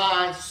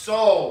my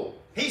soul.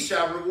 He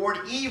shall reward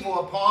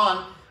evil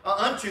upon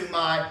unto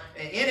my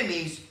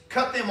enemies,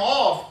 cut them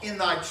off in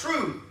thy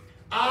truth.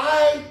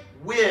 I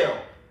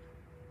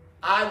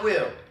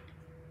will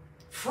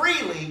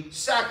freely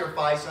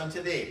sacrifice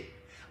unto thee.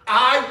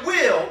 I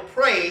will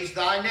praise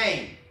thy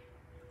name.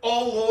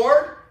 O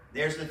Lord,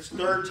 there's the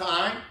third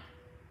time,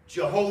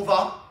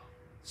 Jehovah,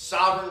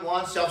 sovereign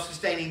one,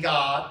 self-sustaining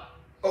God,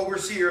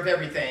 overseer of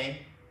everything,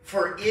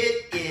 for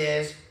it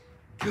is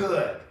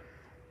good.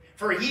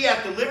 For he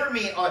hath delivered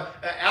me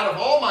out of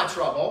all my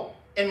trouble,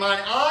 and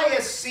mine eye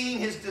has seen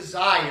his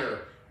desire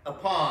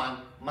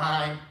upon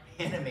mine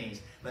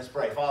enemies. Let's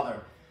pray. Father,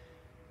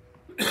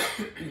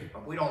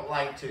 we don't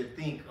like to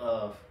think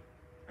of,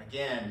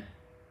 again,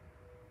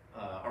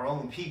 our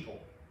own people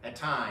at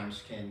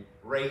times can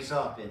raise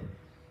up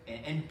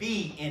and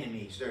be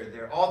enemies.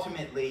 They're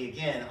ultimately,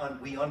 again,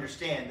 we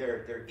understand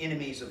they're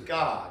enemies of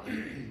God.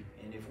 And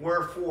if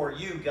we're for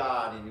you,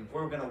 God, and if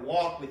we're going to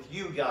walk with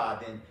you,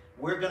 God, then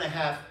we're going to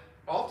have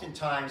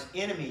oftentimes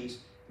enemies,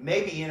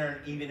 maybe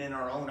even in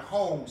our own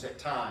homes at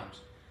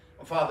times.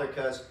 Well, Father,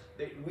 because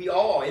we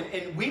all,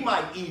 and we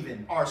might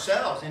even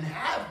ourselves, and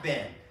have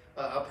been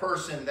a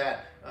person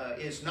that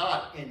is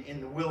not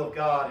in the will of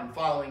God and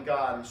following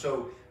God, and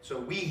so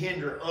we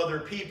hinder other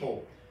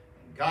people.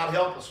 God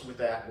help us with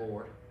that,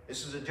 Lord.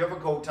 This is a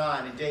difficult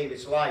time in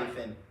David's life,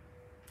 and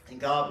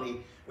God,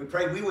 we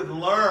pray we would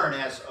learn,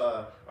 as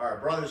our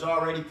brothers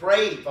already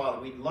prayed, Father,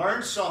 we'd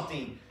learn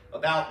something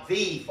about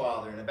Thee,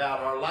 Father, and about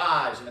our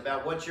lives, and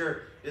about what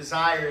Your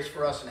desire is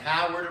for us, and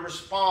how we're to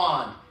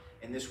respond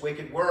in this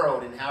wicked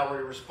world, and how we're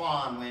to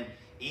respond when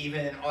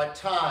even at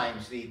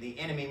times the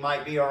enemy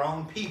might be our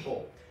own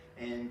people.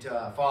 And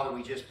Father,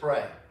 we just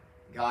pray,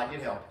 God,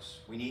 You'd help us.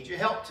 We need Your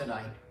help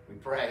tonight. We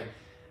pray.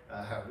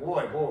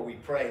 Boy, we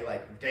pray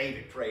like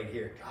David prayed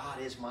here.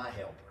 God is my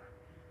helper.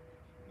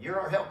 You're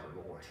our helper,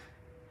 Lord.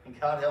 And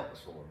God help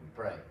us, Lord, we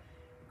pray.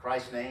 In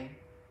Christ's name,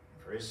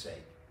 and for His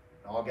sake.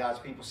 And all God's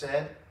people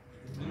said,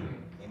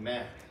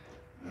 Amen.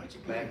 Aren't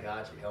you glad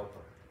God's your helper?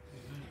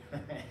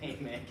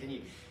 Amen.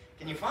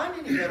 Can you find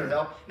any better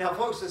help? Now,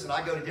 folks, listen,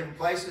 I go to different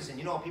places, and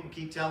you know what people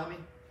keep telling me?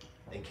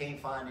 They can't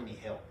find any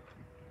help.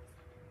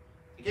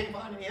 You can't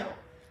find any help.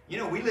 You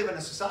know, we live in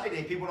a society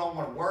that people don't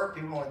want to work,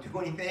 people don't want to do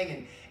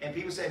anything, and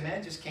people say,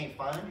 man, just can't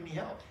find any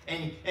help.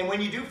 And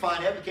when you do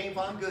find help, you can't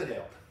find good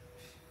help.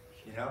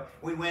 You know,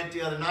 we went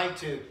the other night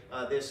to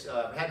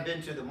hadn't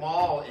been to the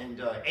mall in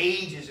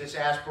ages, this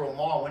Asheboro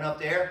Mall. Went up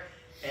there,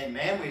 and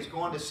man, we was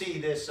going to see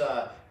this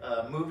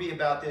movie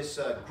about this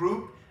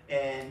group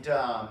and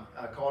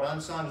called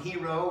Unsung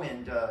Hero,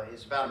 and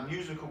it's about a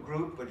musical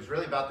group, but it's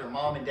really about their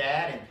mom and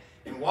dad.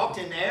 And walked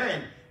in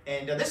there,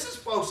 and this is,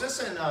 folks,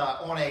 listen,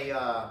 on a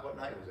what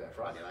night was that?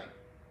 Friday night.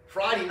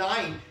 Friday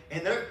night,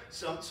 and there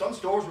some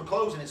stores were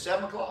closing at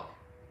 7 o'clock.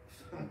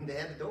 They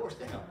had the doors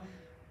down,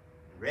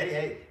 ready.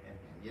 Hey.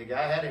 The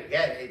guy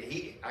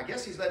I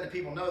guess he's letting the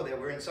people know that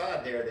we're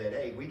inside there, that,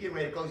 hey, we get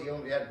ready to close. He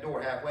only had the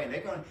door halfway, and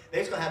they're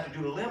just going to have to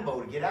do a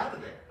limbo to get out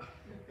of there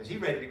because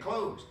he's ready to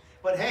close.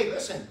 But hey,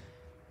 listen,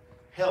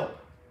 help.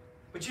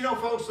 But you know,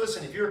 folks,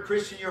 listen, if you're a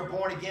Christian, you're a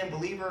born-again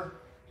believer,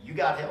 you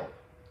got help.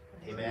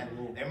 Amen.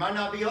 There might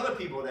not be other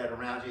people that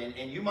are around you,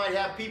 and you might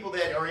have people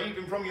that are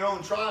even from your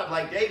own tribe,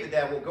 like David,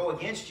 that will go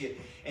against you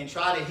and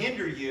try to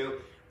hinder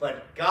you,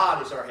 but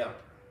God is our helper.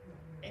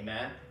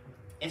 Amen.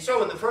 And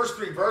so in the first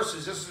 3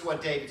 verses, this is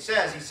what David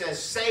says. He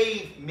says,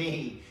 save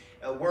me.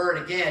 A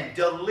word again.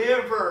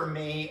 Deliver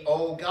me,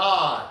 O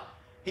God.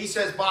 He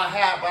says, by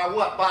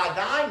what? By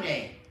thy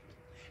name.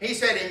 He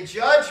said, and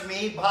judge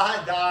me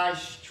by thy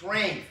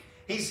strength.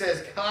 He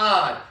says,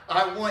 God,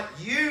 I want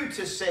you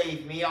to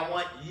save me. I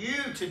want you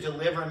to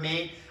deliver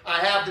me. I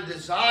have the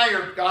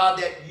desire, God,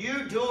 that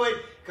you do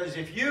it, because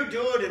if you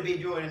do it, it'll be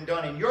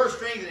done in your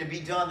strength and it'll be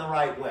done the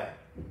right way.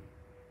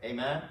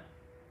 Amen?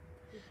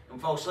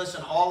 And folks,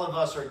 listen, all of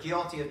us are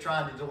guilty of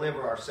trying to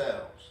deliver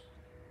ourselves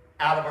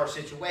out of our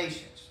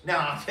situations. Now,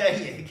 I'll tell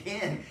you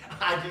again,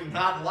 I do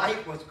not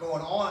like what's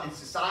going on in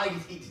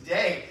society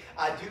today.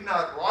 I do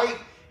not like,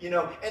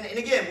 and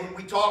again, when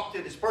we talk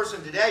to this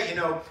person today,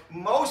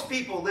 most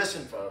people,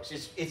 listen, folks,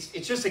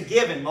 it's just a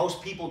given.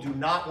 Most people do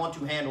not want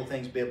to handle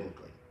things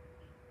biblically.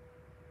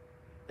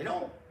 They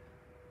don't.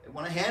 They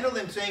want to handle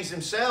them things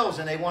themselves,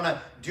 and they want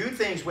to do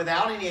things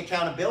without any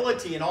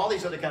accountability and all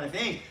these other kind of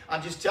things.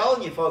 I'm just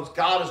telling you, folks,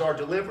 God is our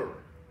deliverer.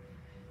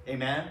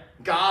 Amen.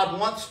 God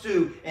wants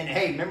to, and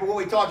hey, remember what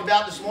we talked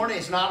about this morning?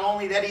 It's not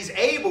only that He's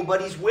able,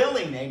 but He's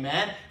willing.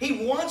 Amen.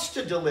 He wants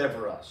to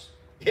deliver us.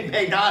 It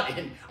may not,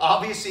 and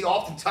obviously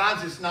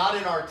oftentimes it's not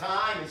in our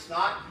time, it's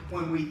not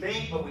when we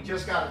think, but we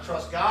just got to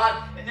trust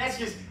God. And that's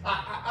just,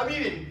 I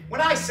mean,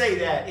 when I say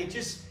that, it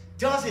just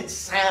doesn't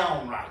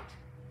sound right.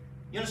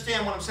 You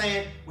understand what I'm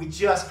saying? We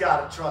just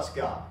got to trust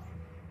God.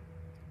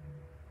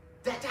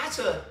 I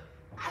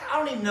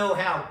don't even know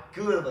how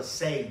good of a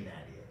saying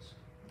that is.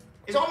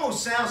 It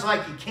almost sounds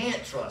like you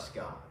can't trust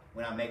God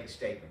when I make a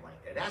statement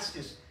like that. That's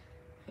just,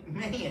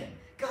 man,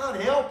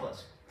 God help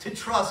us to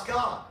trust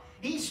God.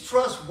 He's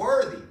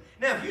trustworthy.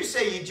 Now, if you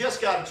say you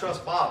just got to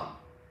trust Bobby,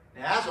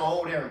 now that's a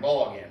whole different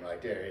ball game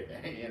right there, isn't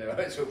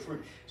it?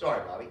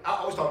 Sorry, Bobby.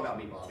 I was talking about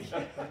me, Bobby.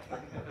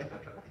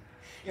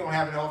 You don't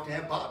have it often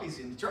have Bobbies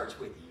in the church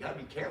with you. You got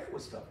to be careful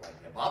with stuff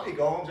like that. Bobby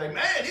go home and say,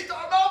 man, he's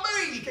talking about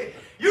me.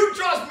 You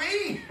trust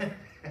me? I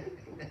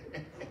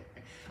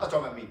was talking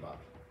about me, Bobby.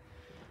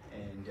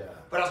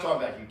 But I was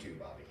talking about you too,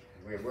 Bobby.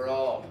 We're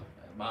all,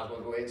 might as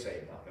well go ahead and say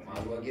it, Bobby. Might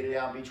as well get it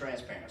out and be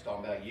transparent. I was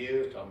talking about you.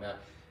 I was talking about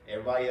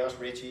everybody else,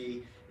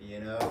 Richie,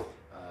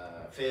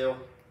 Phil.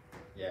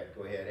 Yeah,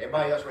 go ahead.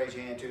 Everybody else raise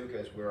your hand too,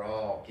 because we're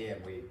all,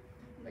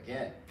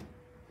 again,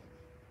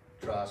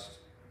 trust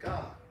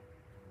God.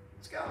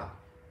 It's God.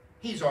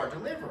 He's our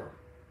deliverer.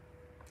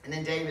 And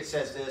then David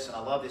says this, and I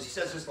love this. He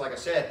says this, like I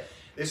said,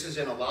 this is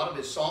in a lot of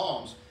his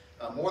Psalms,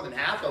 more than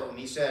half of them.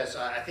 He says,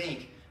 I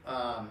think,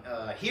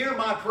 hear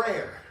my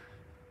prayer.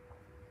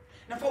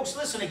 Now, folks,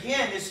 listen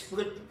again.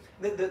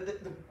 The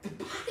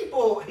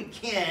Bible,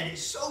 again,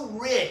 is so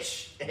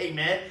rich,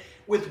 amen,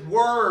 with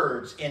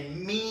words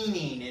and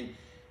meaning. And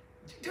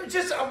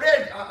just, I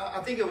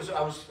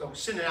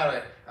sending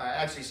out, I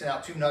actually sent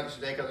out 2 nuggets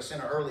today because I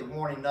sent an early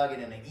morning nugget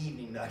and an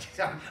evening nugget.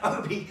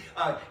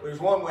 There's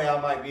one way I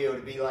might be able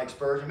to be like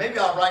Spurgeon. Maybe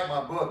I'll write my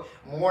book,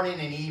 Morning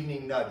and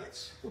Evening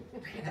Nuggets.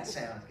 Man, that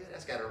sounds good.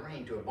 That's got a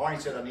ring to it. Barney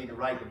said I need to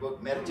write the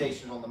book,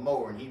 Meditations on the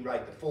Mower, and he'd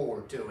write the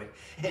foreword to it.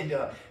 And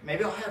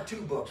maybe I'll have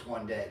 2 books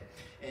one day.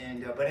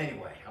 But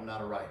anyway, I'm not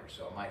a writer,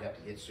 so I might have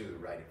to get Sue to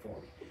write it for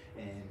me.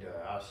 And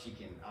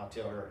I'll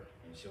tell her,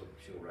 and she'll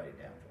write it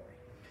down for me.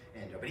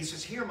 But he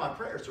says, hear my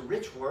prayer. It's a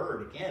rich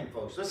word again,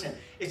 folks. Listen,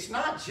 it's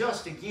not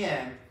just,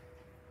 again,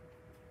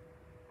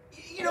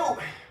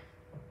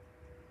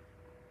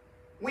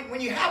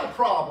 when you have a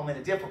problem and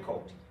a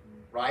difficulty,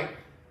 right?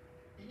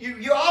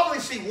 You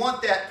obviously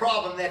want that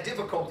problem, that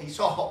difficulty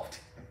solved,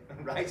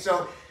 right?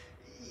 So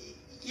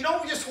you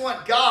don't just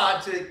want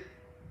God to,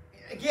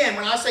 again,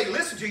 when I say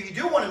listen to you, you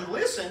do want him to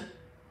listen,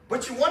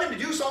 but you want him to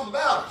do something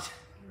about it,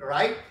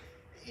 right?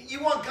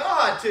 You want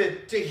God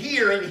to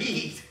hear and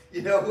heed,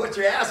 what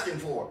you're asking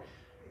for,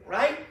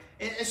 right?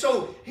 And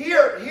so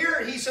here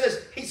he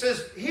says,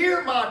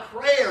 hear my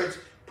prayer. It's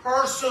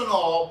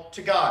personal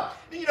to God.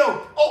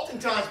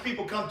 Oftentimes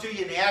people come to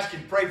you and they ask you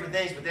to pray for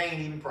things, but they ain't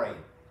even praying.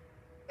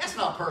 That's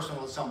not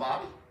personal to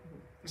somebody.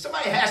 If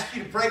somebody asks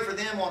you to pray for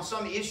them on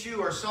some issue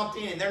or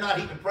something and they're not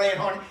even praying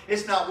on it,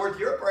 it's not worth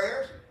your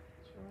prayers.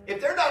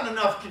 If they're not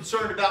enough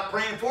concerned about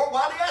praying for it,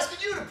 why are they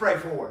asking you to pray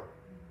for it?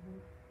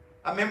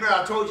 I remember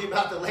I told you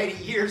about the lady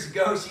years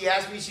ago. She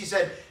asked me, she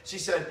said,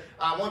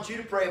 I want you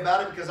to pray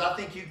about it because I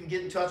think you can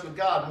get in touch with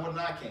God more than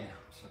I can.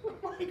 I'm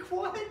like,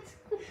 what?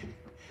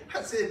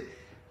 I said,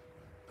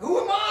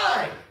 who am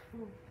I?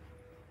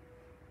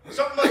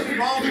 Something must be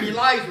wrong in your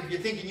life if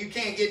you're thinking you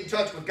can't get in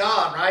touch with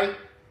God, right?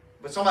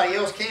 But somebody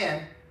else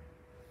can.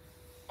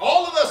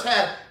 All of us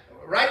have,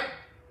 right?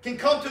 Can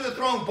come to the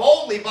throne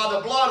boldly by the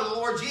blood of the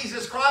Lord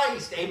Jesus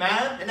Christ.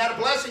 Amen? Isn't that a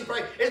blessing?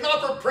 It's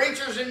not for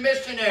preachers and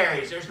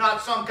missionaries. There's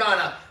not some kind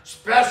of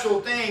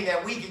special thing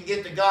that we can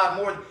get to God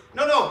more.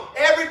 No.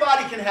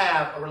 Everybody can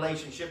have a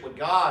relationship with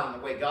God in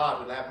the way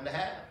God would have them to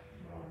have.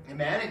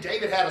 Amen? And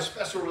David had a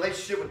special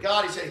relationship with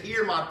God. He said,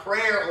 hear my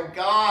prayer, O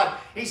God.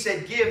 He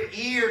said, give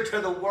ear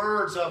to the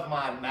words of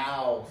my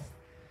mouth.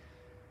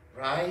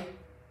 Right?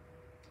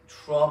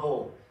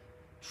 Trouble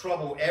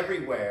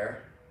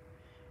everywhere.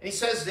 And he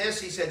says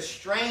this, he said,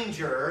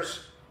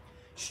 strangers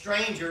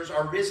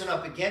are risen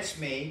up against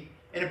me,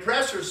 and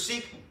oppressors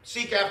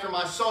seek after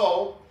my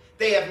soul.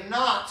 They have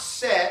not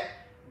set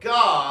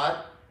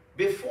God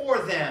before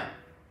them.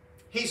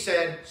 He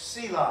said,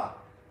 Selah.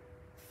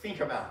 Think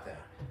about that.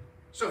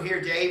 So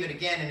here David,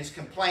 again, in his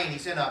complaint,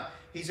 he's in a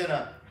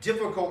a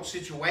difficult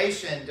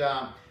situation.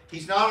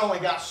 He's not only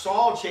got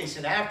Saul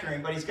chasing after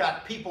him, but he's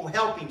got people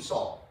helping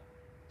Saul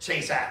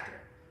chase after him,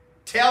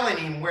 telling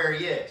him where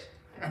he is.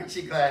 Aren't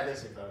you glad?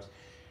 Listen, folks.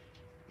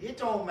 It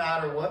don't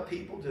matter what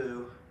people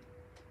do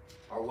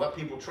or what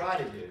people try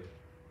to do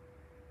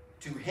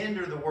to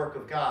hinder the work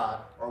of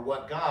God or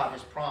what God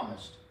has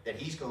promised that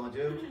He's going to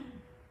do.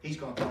 He's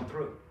going to come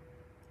through.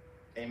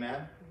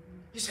 Amen?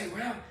 You say,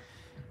 well,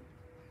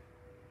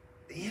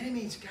 the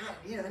enemy's got,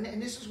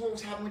 and this is what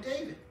was happening with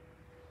David.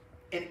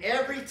 And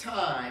every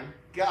time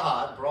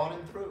God brought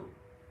him through.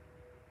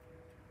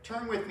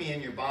 Turn with me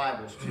in your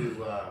Bibles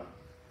to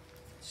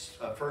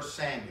 1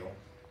 Samuel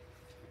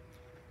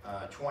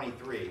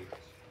 23.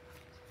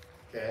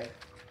 Okay?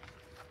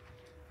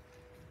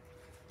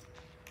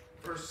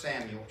 1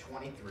 Samuel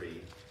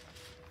 23.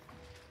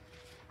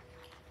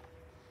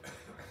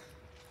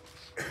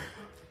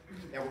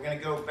 Now we're going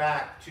to go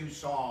back to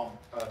Psalm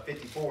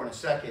 54 in a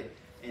second,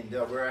 and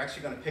we're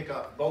actually going to pick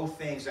up both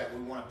things that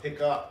we want to pick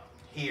up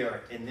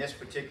here in this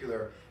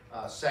particular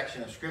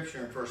section of Scripture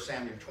in 1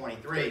 Samuel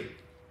 23.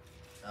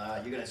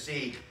 You're going to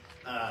see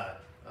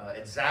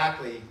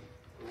exactly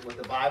what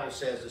the Bible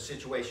says the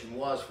situation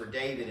was for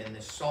David in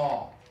this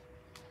psalm.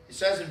 It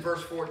says in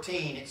verse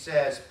 14, it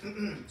says,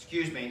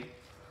 excuse me,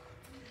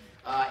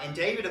 and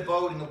David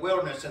abode in the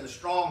wilderness and the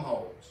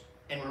strongholds,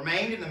 and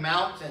remained in the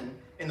mountain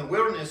in the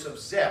wilderness of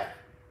Ziph.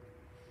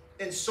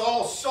 And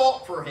Saul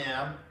sought for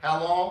him,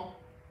 how long?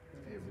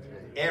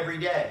 Every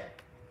day.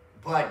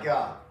 But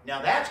God.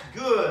 Now that's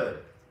good.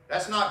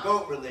 That's not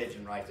goat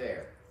religion right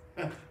there.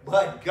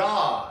 But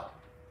God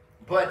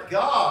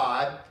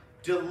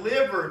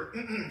delivered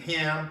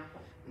him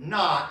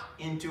not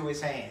into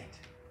his hand.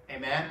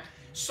 Amen.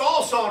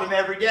 Saul sought him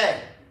every day,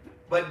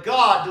 but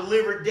God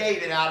delivered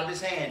David out of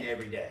his hand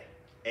every day.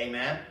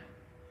 Amen.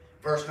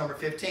 Verse number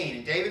 15.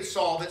 And David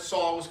saw that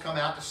Saul was come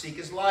out to seek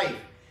his life.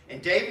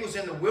 And David was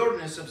in the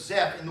wilderness of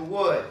Ziph in the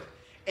wood.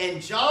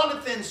 And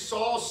Jonathan,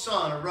 Saul's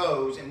son,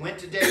 arose and went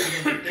to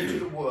David into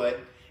the wood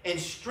and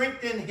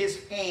strengthened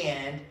his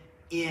hand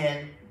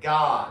in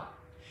God.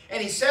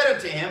 And he said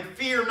unto him,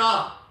 Fear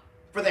not,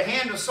 for the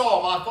hand of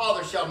Saul my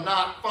father shall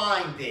not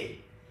find thee.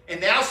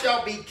 And thou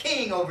shalt be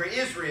king over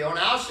Israel, and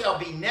I shall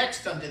be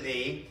next unto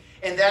thee,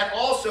 and that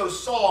also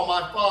Saul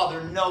my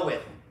father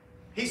knoweth.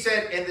 He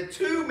said, and the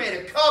two made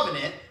a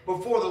covenant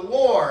before the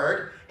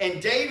Lord,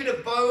 and David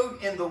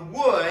abode in the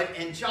wood,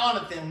 and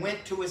Jonathan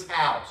went to his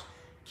house.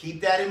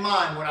 Keep that in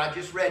mind, what I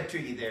just read to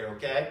you there,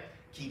 okay?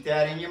 Keep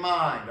that in your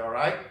mind, all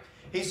right?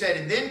 He said,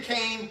 and then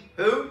came,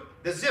 who?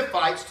 The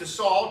Ziphites to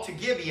Saul to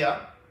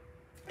Gibeah,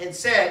 and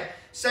said,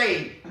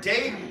 saying,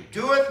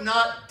 doeth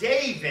not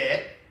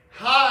David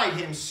hide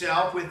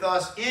himself with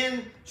us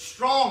in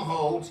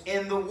strongholds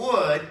in the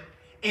wood,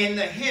 in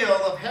the hill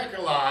of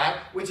Hekeli,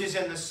 which is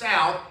in the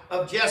south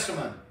of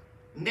Jessamine?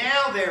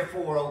 Now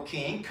therefore, O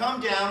king,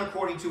 come down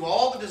according to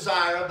all the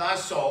desire of thy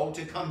soul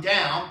to come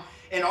down,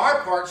 and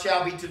our part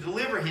shall be to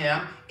deliver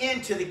him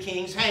into the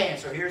king's hand.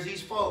 So here's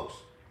these folks,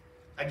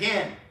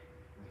 again,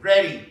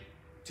 ready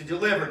to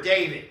deliver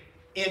David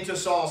into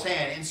Saul's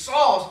hand. And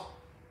Saul's,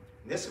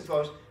 listen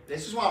folks,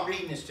 this is why I'm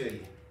reading this to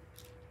you.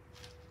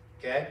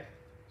 Okay?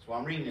 That's why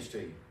I'm reading this to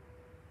you.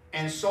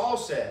 And Saul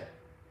said,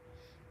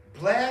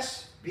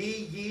 Blessed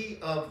be ye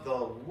of the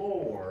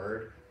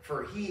Lord,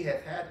 for he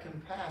hath had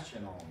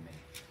compassion on me.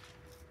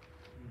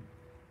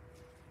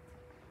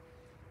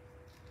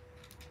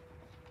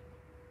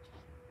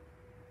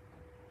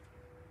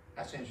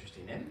 That's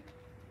interesting, isn't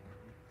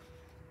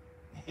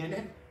it? Isn't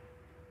it?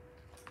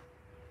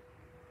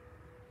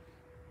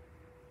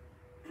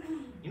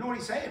 You know what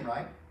he's saying,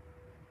 right?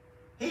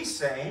 He's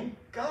saying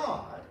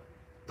God,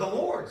 the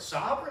Lord,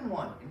 sovereign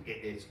one.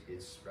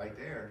 It's right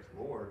there,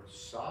 Lord,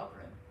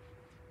 sovereign.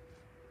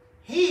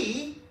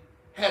 He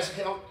has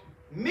helped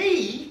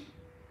me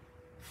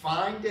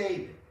find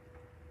David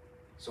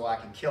so I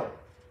can kill him.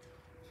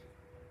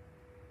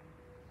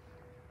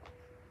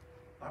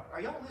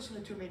 Are y'all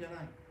listening to me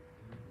tonight?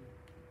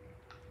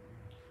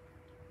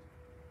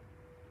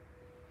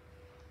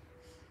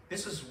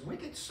 This is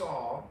wicked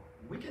Saul,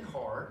 wicked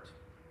heart,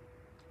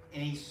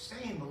 and he's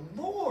saying,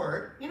 the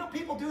Lord, you know,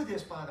 people do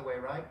this, by the way,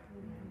 right?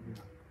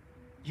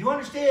 You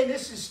understand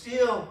this is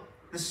still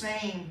the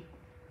same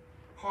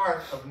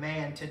heart of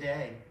man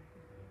today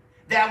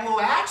that will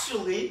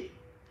actually,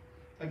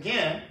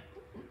 again,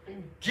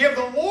 give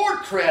the Lord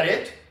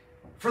credit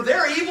for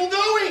their evil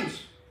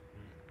doings.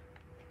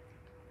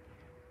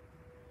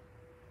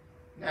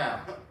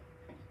 Now,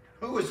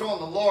 who is on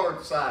the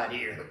Lord's side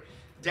here?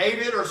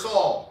 David or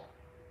Saul?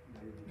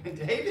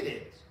 David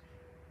is.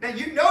 Now,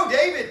 you know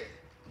David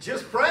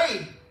just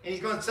prayed, and he's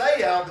going to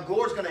say how the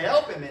Lord's going to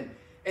help him.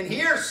 And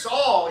here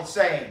Saul is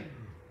saying,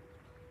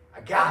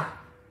 I got him.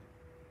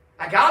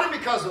 I got him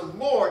because the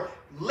Lord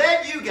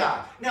led you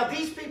guys. Now,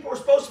 these people are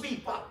supposed to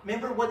be,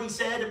 remember what he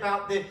said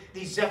about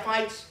these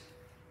Ziphites?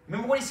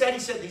 Remember what he said? He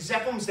said these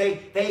Zephims,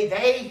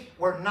 they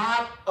were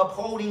not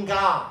upholding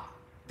God.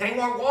 They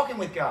weren't walking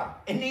with God.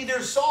 And neither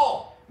is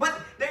Saul. But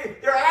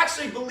they're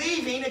actually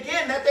believing,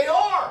 again, that they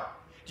are.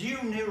 Do you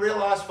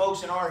realize,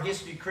 folks, in our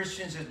history,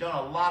 Christians have done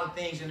a lot of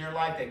things in their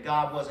life that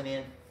God wasn't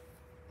in?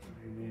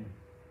 Amen.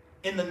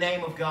 In the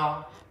name of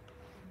God.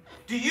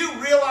 Do you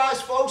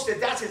realize, folks, that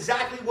that's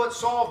exactly what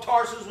Saul of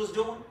Tarsus was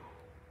doing?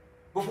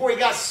 Before he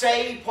got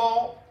saved,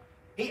 Paul,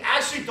 he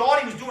actually thought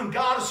he was doing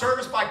God a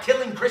service by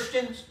killing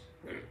Christians.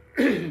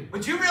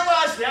 But you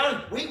realize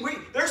now,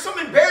 there's some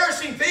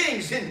embarrassing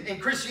things in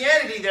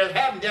Christianity that have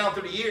happened down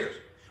through the years.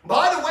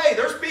 By the way,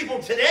 there's people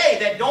today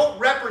that don't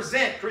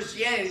represent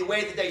Christianity the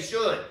way that they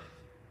should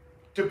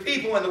to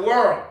people in the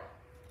world.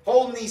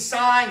 Holding these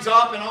signs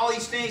up and all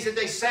these things that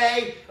they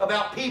say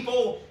about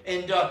people,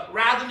 and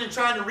rather than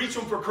trying to reach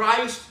them for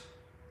Christ,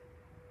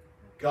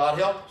 God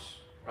help us,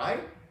 right?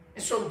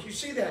 And so you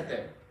see that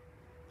there.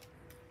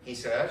 He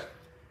says,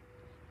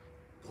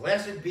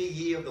 blessed be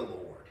ye of the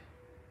Lord.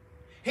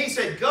 He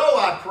said, go,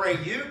 I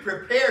pray you,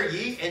 prepare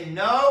ye, and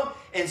know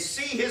and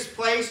see his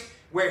place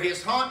where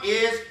his haunt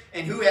is,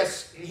 and who have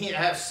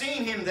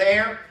seen him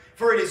there.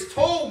 For it is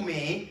told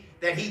me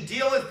that he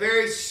dealeth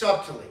very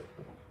subtly.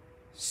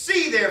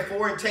 See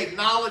therefore, and take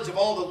knowledge of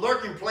all the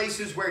lurking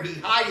places where he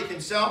hideth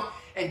himself,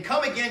 and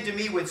come again to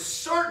me with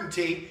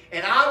certainty,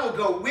 and I will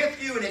go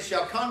with you, and it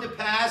shall come to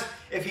pass,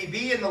 if he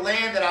be in the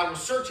land, that I will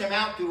search him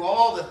out through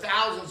all the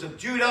thousands of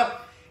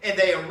Judah. And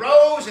they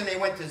arose, and they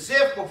went to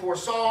Ziph before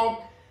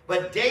Saul.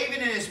 But David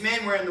and his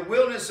men were in the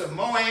wilderness of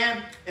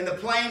Moab, in the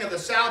plain of the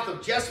south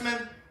of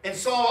Jessamine. And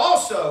Saul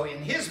also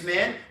and his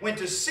men went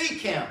to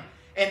seek him.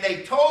 And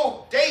they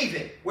told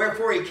David,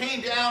 wherefore he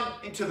came down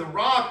into the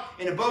rock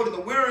and abode in the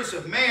wilderness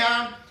of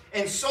Maon.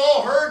 And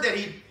Saul heard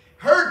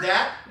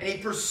that, and he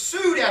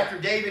pursued after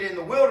David in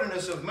the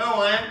wilderness of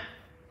Moab.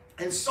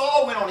 And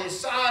Saul went on his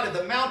side of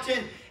the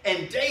mountain,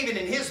 and David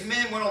and his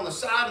men went on the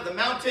side of the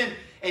mountain.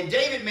 And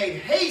David made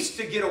haste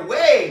to get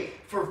away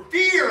for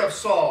fear of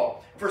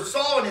Saul. For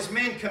Saul and his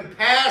men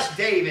compassed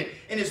David,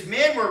 and his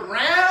men were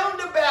round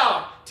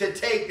about to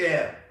take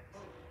them.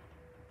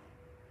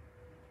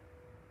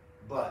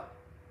 But,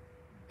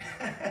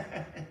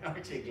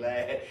 aren't you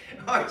glad?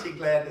 Aren't you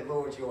glad the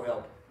Lord's your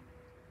helper?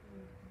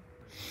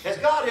 Has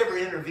God ever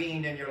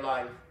intervened in your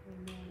life?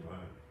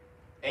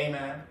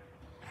 Amen.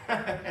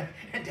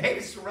 And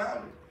David's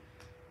surrounded.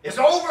 It's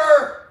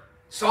over.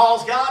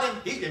 Saul's got him.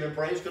 He's giving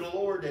praise to the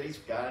Lord that he's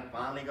got him,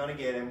 finally going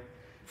to get him.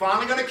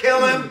 Finally going to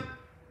kill him.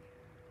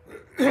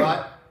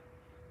 But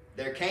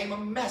there came a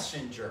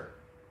messenger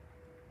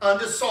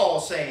unto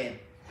Saul, saying,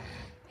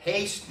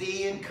 haste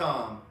thee and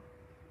come,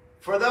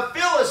 for the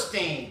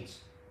Philistines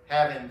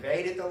have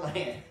invaded the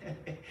land.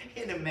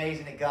 Isn't it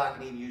amazing that God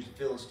can even use the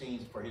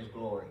Philistines for his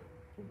glory?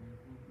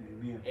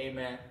 Amen.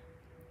 Amen.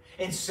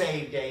 And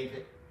save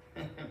David.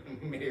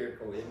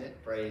 Miracle, isn't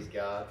it? Praise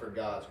God for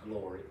God's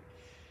glory.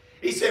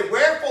 He said,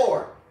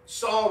 wherefore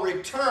Saul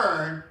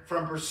returned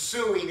from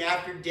pursuing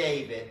after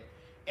David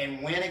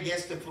and went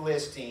against the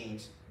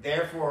Philistines.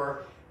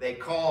 Therefore they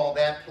call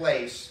that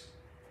place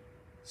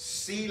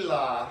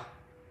Selah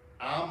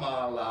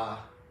Amalekah.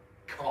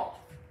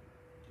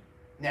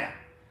 Now,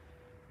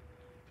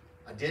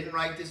 I didn't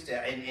write this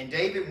down. And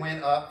David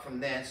went up from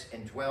thence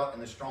and dwelt in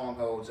the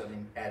strongholds at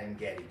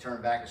En-gedi.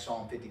 Turn back to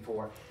Psalm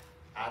 54.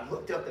 I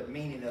looked up the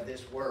meaning of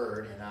this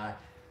word, and I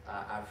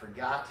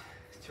forgot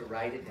to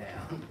write it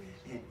down.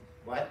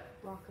 What?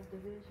 Rock of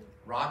division.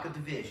 Rock of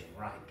division,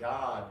 right.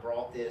 God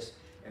brought this,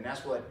 and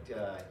that's what,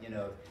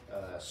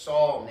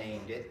 Saul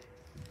named it.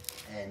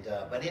 And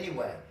but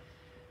anyway,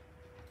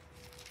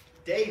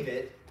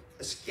 David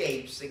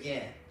escapes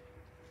again.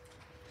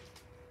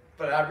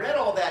 But I read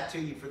all that to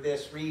you for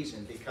this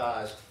reason,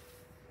 because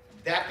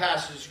that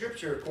passage of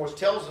Scripture, of course,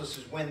 tells us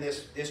is when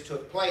this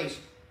took place.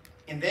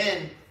 And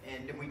then,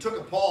 and we took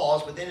a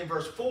pause, but then in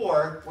verse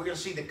 4, we're going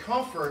to see the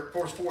comfort,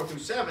 verse 4 through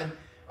 7.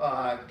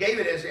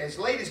 David has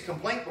laid his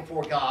complaint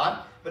before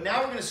God, but now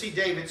we're going to see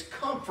David's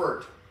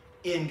comfort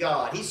in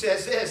God. He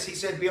says this, he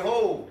said,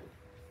 behold,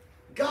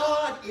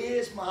 God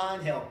is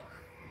mine helper.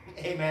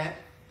 Amen.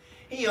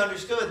 He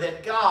understood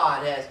that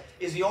God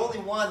is the only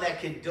one that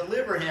could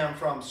deliver him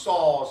from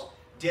Saul's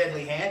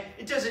deadly hand.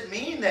 It doesn't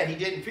mean that he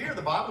didn't fear.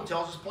 The Bible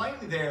tells us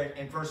plainly there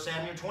in 1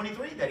 Samuel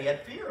 23 that he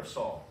had fear of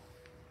Saul.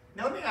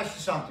 Now let me ask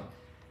you something.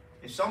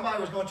 If somebody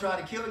was going to try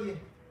to kill you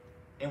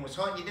and was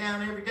hunting you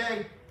down every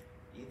day,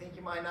 you think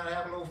you might not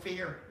have a little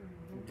fear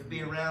to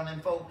be around them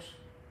folks?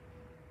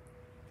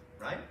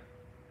 Right?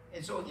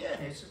 And so again,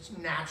 it's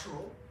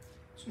natural.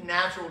 It's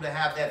natural to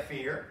have that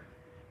fear.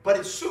 But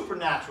it's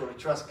supernatural to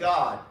trust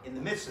God in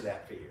the midst of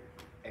that fear.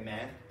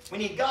 Amen. We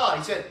need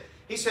God.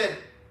 He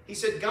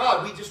said,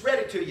 God, we just read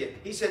it to you.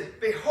 He said,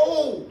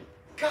 behold,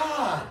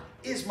 God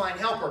is mine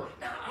helper.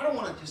 Now, I don't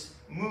want to just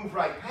move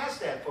right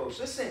past that, folks.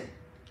 Listen,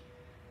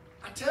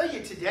 I tell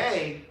you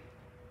today,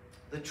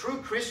 the true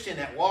Christian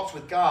that walks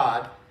with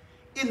God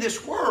in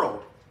this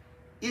world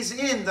is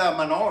in the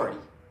minority.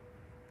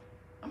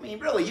 I mean,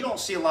 really, you don't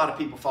see a lot of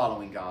people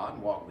following God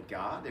and walking with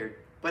God.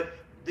 But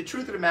the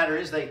truth of the matter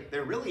is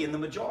they're really in the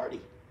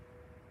majority.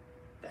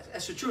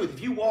 That's the truth.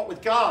 If you walk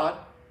with God,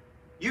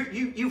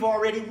 you've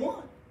already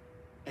won.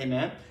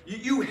 Amen.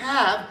 You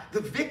have the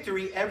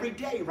victory every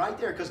day right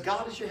there because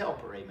God is your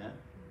helper. Amen.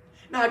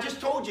 Now, I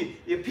just told you,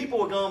 if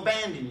people are going to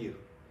abandon you.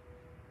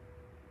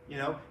 You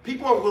know,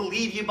 people will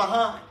leave you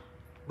behind.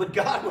 But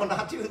God will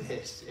not do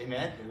this.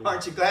 Amen.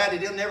 Aren't you glad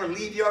that He'll never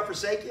leave you or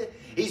forsake you?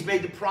 He's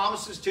made the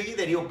promises to you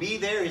that He'll be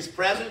there, His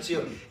presence.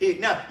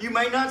 Now, you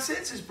may not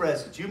sense His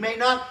presence. You may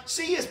not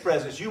see His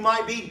presence. You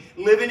might be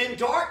living in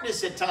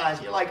darkness at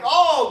times. You're like,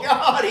 oh,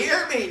 God,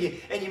 hear me.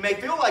 And you may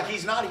feel like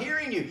He's not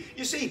hearing you.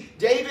 You see,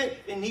 David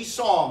in these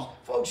Psalms,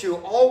 folks,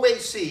 you'll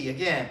always see,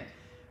 again,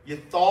 your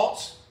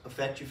thoughts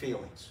affect your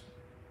feelings.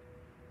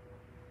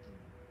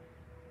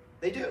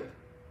 They do.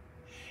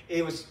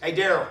 It was, hey,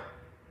 Daryl,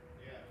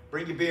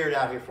 bring your beard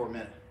out here for a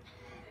minute.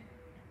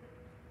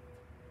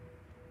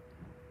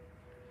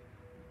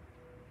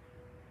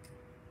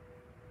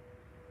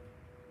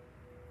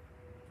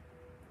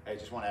 I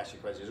just want to ask you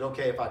a question. Is it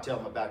okay if I tell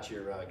them about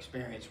your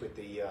experience with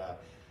the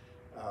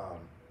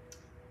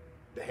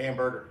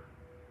hamburger?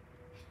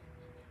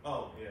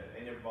 Oh, yeah,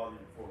 ain't never bothered you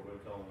before. We'll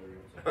tell them what you're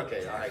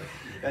Okay, all right.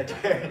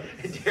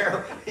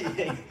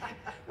 Daryl,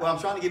 well, I'm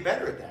trying to get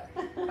better at that.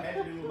 It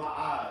had to do with my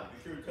eyes.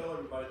 Be sure to tell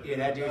everybody that. Yeah,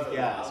 that had to do with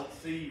your eyes. I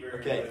don't see very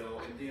Okay.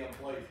 well in dim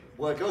places.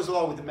 Well, it goes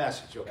along with the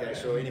message, okay?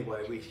 So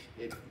anyway,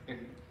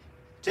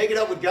 take it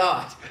up with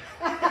God.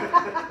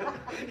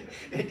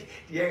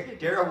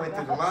 Daryl went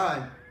through the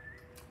line,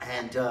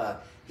 and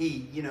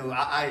he, you know,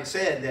 I had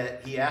said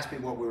that he asked me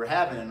what we were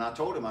having, and I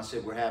told him, I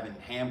said, we're having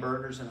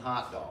hamburgers and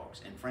hot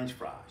dogs and French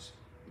fries,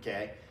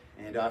 okay?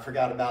 And I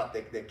forgot about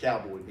the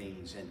cowboy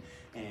beans and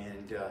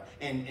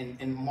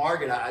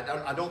Margaret.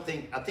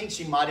 I think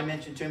she might have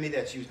mentioned to me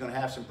that she was going to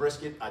have some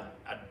brisket,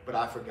 but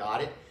I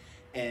forgot it.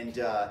 And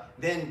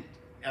then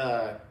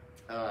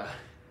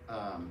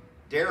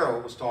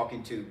Daryl was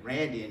talking to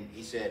Randy, and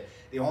he said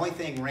the only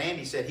thing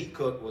Randy said he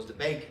cooked was the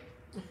bacon.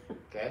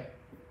 Okay,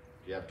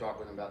 you have to talk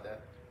with him about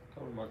that.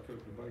 Told him I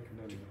cooked the bacon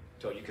anyway.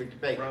 So you cooked the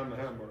bacon. Frying the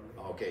hamburger.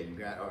 Okay, you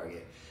got. All right,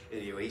 yeah.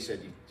 Anyway, he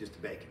said just the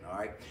bacon. All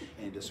right,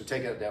 and so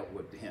take that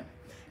with him.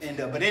 And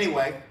but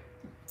anyway,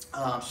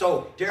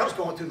 so Daryl's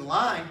going through the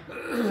line,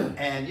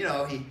 and you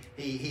know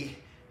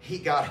he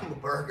got him a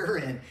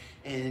burger,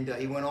 and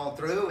he went on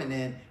through, and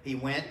then he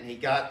went and he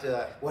got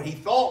what he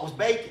thought was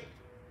bacon,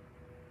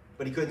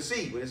 but he couldn't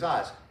see with his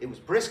eyes. It was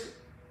brisket,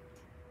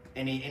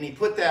 and he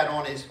put that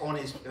on his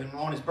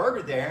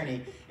burger there,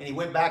 and he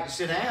went back to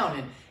sit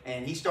down,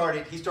 and he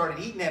started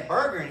eating that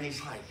burger, and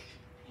he's like,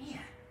 man,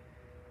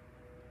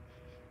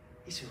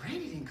 he said,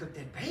 Randy didn't cook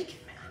that bacon,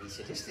 man. He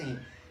said,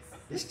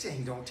 this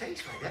thing don't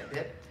taste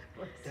right.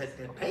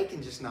 That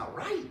bacon's just not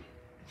right.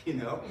 You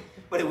know,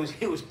 but it was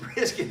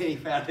brisket, and he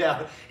found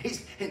out.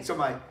 And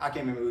somebody, I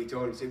can't remember who he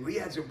told him. He said, "We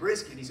had some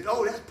brisket." He said,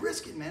 "Oh, that's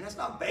brisket, man. That's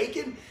not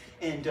bacon."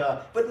 And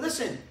but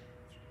listen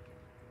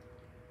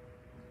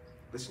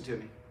to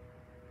me.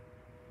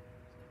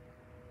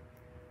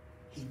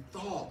 He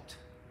thought,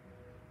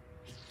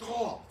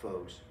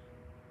 folks.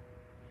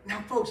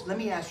 Now, folks, let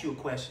me ask you a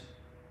question.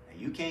 Now,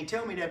 you can't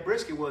tell me that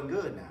brisket wasn't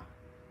good. Now,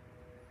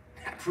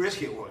 that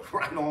brisket was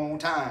right on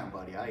time,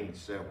 buddy. I ate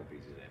several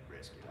pieces of that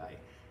brisket.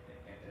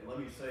 And let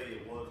me say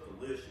it was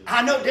delicious.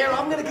 I know, Daryl,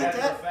 I'm going to get That's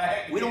a that.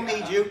 fact, We don't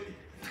need you.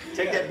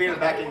 Take that beer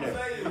back in there.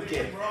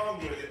 Okay. Wrong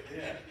with it.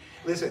 Yeah.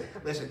 Listen.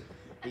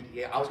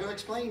 I was going to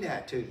explain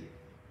that to you.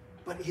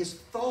 But his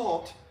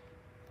thought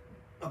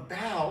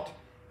about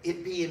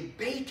it being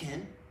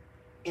bacon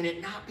and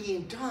it not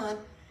being done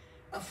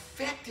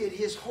affected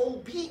his whole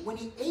being when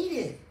he ate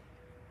it.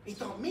 He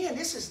thought, man,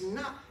 this is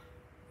not...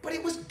 But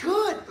it was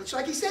good. It's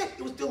like he said,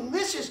 it was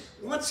delicious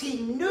once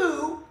he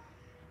knew,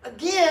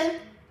 again,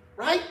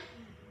 right?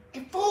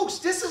 And folks,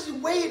 this is the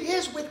way it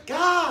is with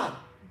God.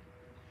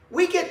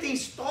 We get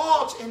these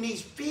thoughts and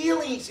these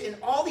feelings and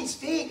all these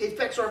things. It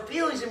affects our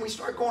feelings, and we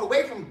start going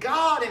away from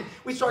God, and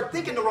we start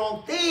thinking the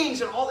wrong things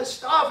and all this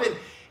stuff,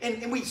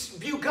 and we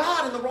view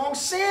God in the wrong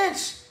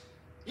sense.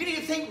 You need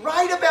to think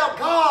right about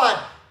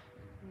God.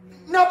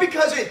 Not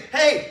because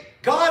hey,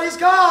 God is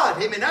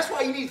God. Amen. That's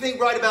why you need to think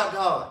right about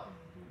God.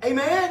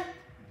 Amen?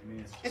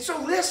 Amen. And so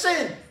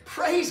listen,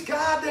 praise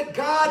God that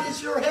God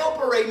is your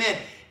helper. Amen.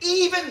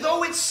 Even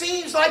though it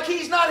seems like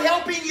He's not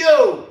helping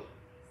you.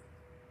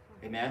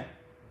 Amen.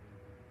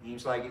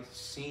 It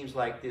seems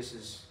like this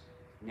is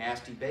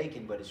nasty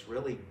bacon, but it's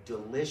really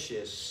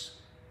delicious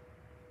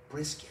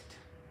brisket.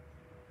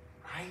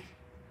 Right?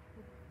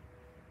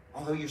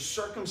 Although your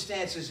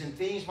circumstances and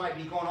things might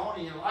be going on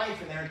in your life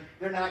and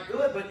they're not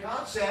good, but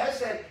God says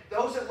that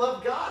those that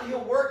love God,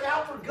 He'll work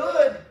out for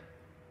good.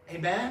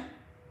 Amen?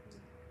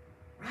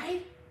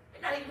 Right?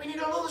 We need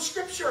to know the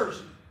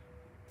scriptures.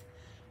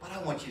 But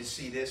I want you to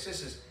see this.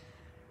 This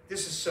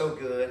is so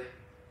good.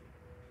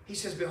 He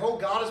says,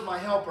 behold, God is my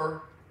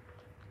helper.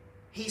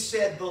 He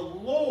said, the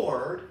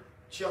Lord,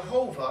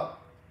 Jehovah,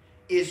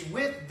 is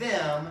with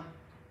them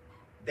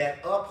that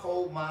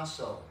uphold my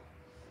soul.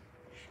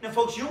 Now,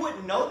 folks, you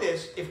wouldn't know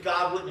this if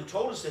God wouldn't have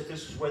told us that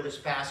this is where this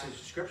passage of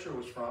Scripture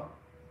was from.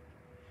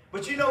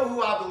 But you know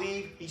who I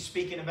believe He's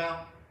speaking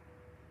about?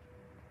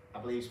 I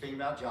believe He's speaking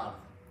about Jonathan.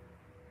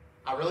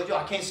 I really do.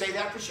 I can't say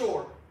that for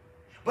sure.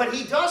 But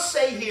He does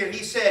say here,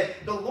 He said,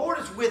 the Lord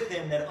is with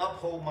them that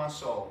uphold my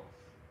soul.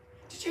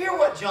 Did you hear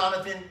what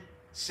Jonathan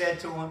said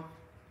to him,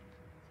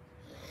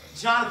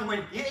 Jonathan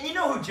went, and you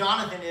know who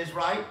Jonathan is,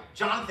 right?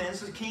 Jonathan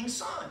is the king's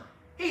son.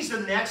 He's the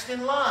next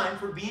in line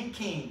for being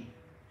king.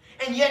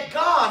 And yet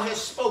God has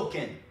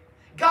spoken.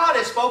 God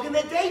has spoken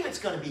that David's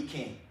going to be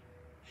king.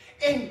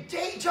 And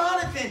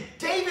Jonathan,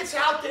 David's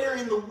out there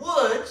in the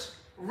woods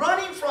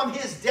running from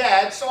his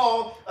dad,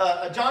 Saul,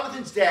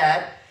 Jonathan's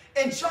dad.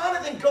 And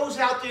Jonathan goes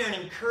out there and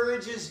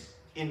encourages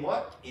in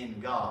what? In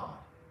God.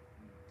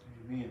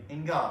 Amen.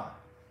 In God.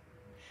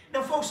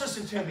 Now, folks,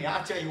 listen to me.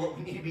 I'll tell you what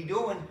we need to be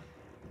doing.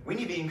 We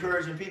need to be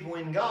encouraging people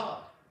in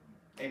God.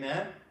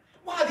 Amen.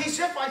 Why? These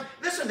Ziphites,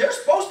 listen, they're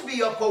supposed to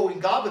be upholding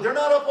God, but they're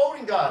not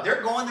upholding God.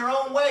 They're going their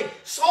own way.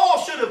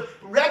 Saul should have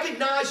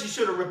recognized, he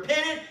should have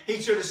repented.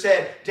 He should have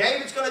said,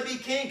 David's going to be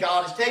king.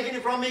 God has taken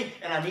it from me,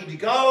 and I need to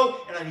go,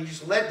 and I need to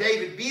just let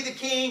David be the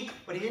king.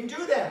 But he didn't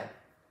do that.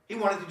 He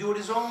wanted to do it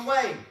his own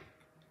way.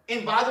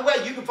 And by the way,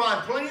 you can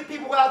find plenty of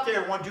people out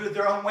there who want to do it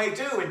their own way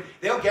too, and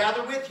they'll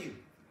gather with you.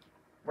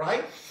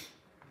 Right?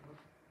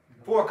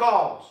 For a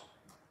cause.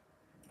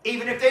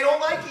 Even if they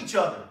don't like each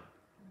other.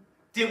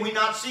 Did we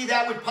not see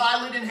that with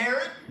Pilate and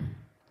Herod?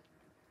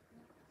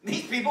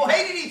 These people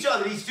hated each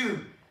other, these two.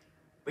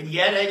 But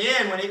yet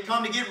again, when it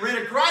come to get rid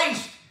of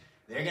Christ,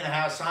 they're going to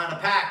have to sign a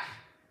pact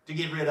to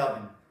get rid of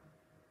him.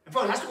 And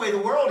folks, that's the way the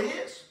world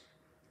is.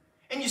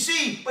 And you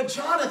see, but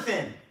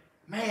Jonathan,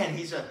 man,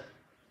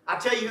 I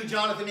tell you who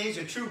Jonathan is,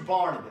 a true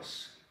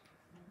Barnabas.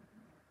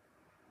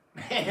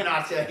 Man,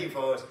 I tell you,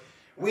 folks,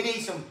 we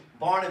need some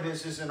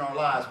Barnabases in our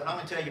lives, but I'm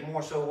going to tell you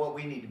more so what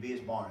we need to be as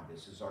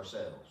Barnabases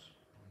ourselves.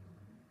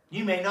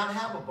 You may not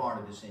have a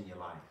Barnabas in your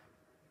life,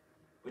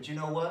 but you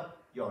know what?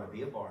 You ought to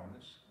be a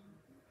Barnabas.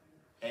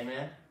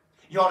 Amen?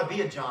 You ought to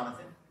be a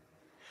Jonathan.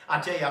 I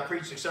tell you, I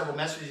preached several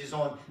messages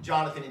on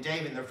Jonathan and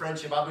David and their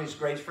friendship. I believe it's the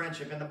greatest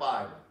friendship in the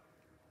Bible.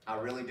 I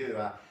really do.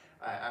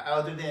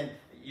 Other than,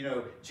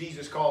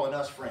 Jesus calling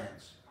us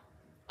friends.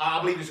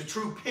 I believe it's a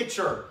true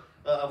picture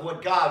of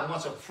what God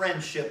wants a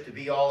friendship to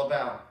be all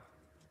about.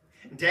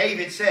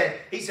 David said,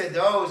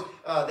 those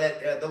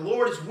that the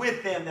Lord is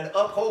with them that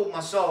uphold my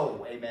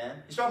soul.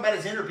 Amen. He's talking about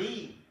his inner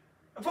being.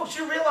 And folks,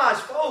 you realize,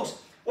 folks,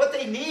 what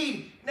they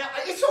need. Now,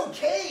 it's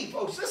okay,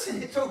 folks.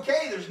 Listen, it's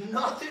okay. There's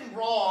nothing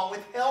wrong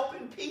with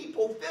helping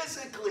people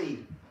physically.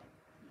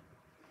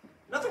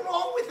 Nothing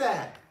wrong with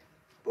that.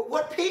 But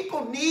what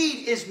people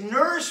need is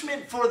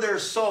nourishment for their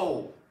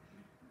soul.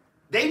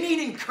 They need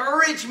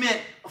encouragement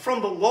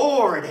from the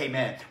Lord,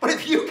 amen. But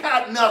if you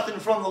got nothing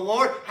from the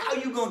Lord, how are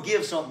you going to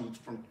give something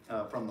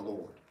from the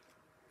Lord?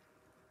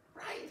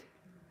 Right?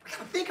 We got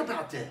to think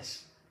about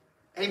this.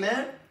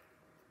 Amen?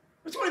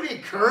 There's going to be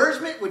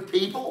encouragement with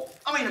people.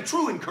 I mean, a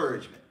true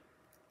encouragement.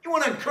 You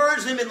want to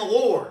encourage them in the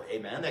Lord,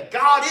 amen, that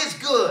God is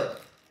good.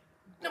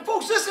 Now,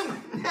 folks, listen,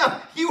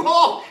 now, you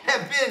all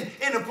have been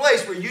in a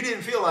place where you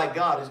didn't feel like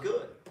God is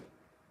good.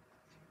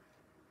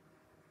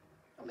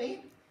 I mean,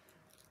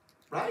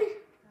 right?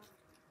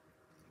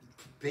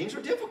 Things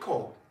are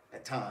difficult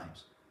at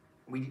times.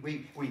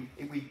 We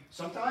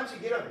sometimes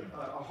you get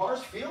a harsh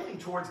feeling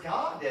towards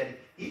God that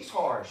He's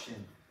harsh,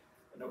 and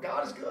no,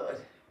 God is good.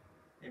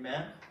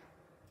 Amen.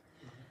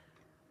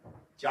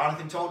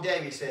 Jonathan told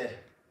David, he said,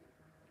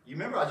 "You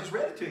remember I just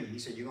read it to you." He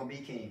said, "You're going to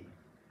be king."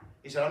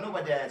 He said, "I know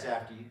my dad's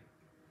after you."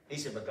 He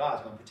said, "But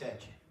God's going to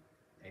protect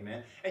you."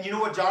 Amen. And you know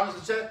what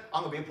Jonathan said?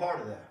 "I'm going to be a part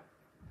of that."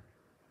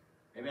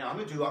 Amen. I'm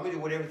going to do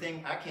whatever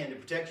thing I can to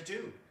protect you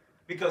too,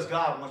 because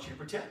God wants you to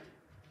protect you.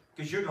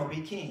 Because you're going to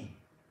be king.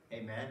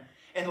 Amen.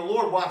 And the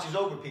Lord watches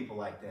over people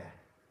like that.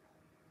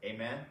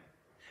 Amen.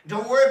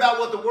 Don't worry about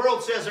what the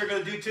world says they're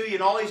going to do to you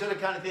and all these other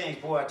kind of things.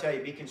 Boy, I tell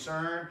you, be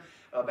concerned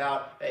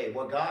about, hey,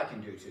 what God can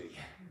do to you.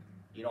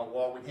 You don't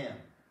walk with Him.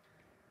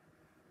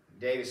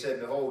 David said,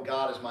 "Behold,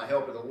 God is my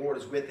helper. The Lord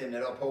is with him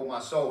that uphold my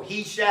soul.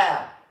 He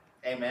shall,"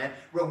 amen,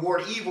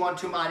 "reward evil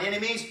unto mine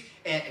enemies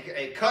and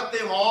cut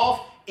them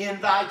off in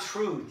thy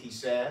truth," he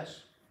says.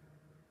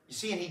 You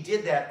see, and he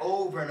did that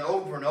over and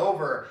over and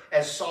over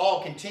as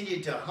Saul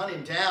continued to hunt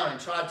him down and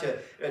tried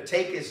to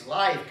take his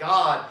life.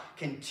 God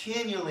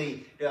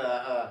continually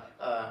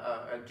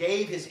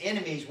gave his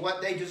enemies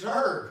what they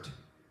deserved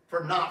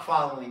for not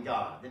following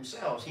God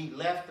themselves. He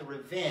left the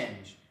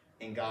revenge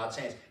in God's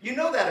hands. You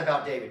know that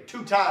about David.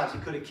 2 times he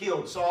could have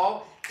killed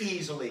Saul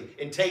easily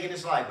and taken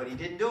his life, but he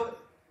didn't do it.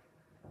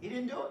 He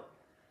didn't do it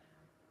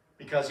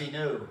because he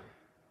knew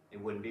it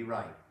wouldn't be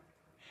right.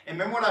 And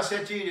remember what I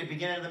said to you at the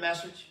beginning of the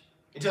message?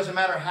 It doesn't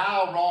matter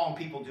how wrong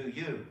people do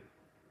you,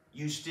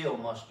 you still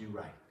must do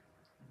right.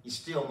 You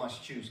still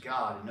must choose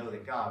God and know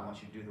that God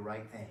wants you to do the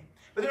right thing.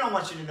 But then I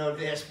want you to know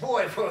this.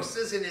 Boy, folks,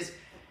 listen,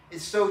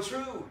 it's so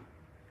true.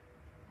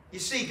 You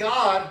see,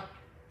 God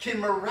can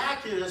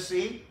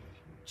miraculously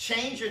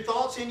change your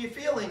thoughts and your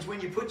feelings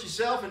when you put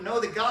yourself and know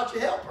that God's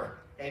your helper.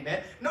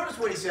 Amen. Notice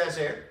what he says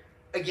there.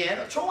 Again,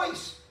 a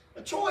choice.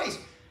 A choice.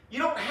 You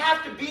don't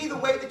have to be the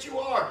way that you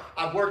are.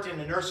 I've worked in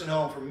a nursing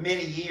home for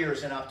many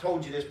years, and I've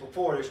told you this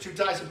before. There's 2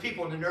 types of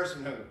people in the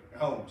nursing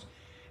homes.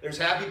 There's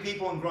happy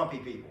people and grumpy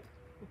people.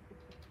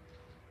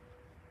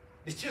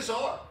 It's just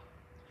are.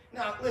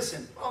 Now,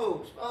 listen,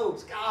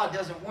 folks, God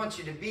doesn't want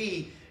you to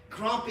be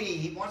grumpy.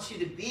 He wants you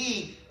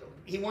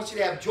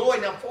to have joy.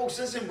 Now, folks,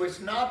 listen, it's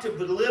not to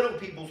belittle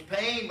people's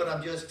pain, but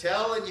I'm just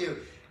telling you,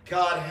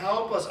 God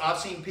help us. I've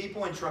seen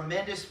people in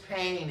tremendous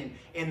pain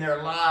in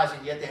their lives,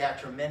 and yet they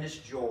have tremendous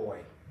joy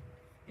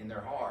in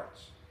their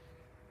hearts.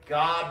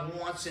 God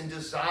wants and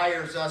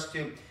desires us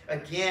to,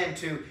 again,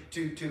 to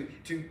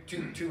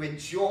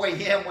enjoy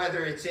Him,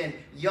 whether it's in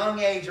young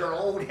age or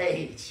old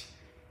age.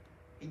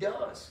 He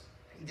does.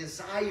 He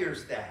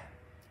desires that.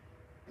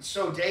 And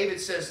so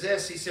David says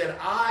this. He said,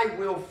 I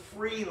will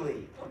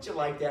freely, don't you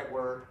like that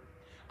word?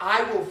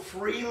 I will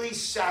freely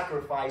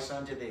sacrifice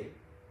unto thee.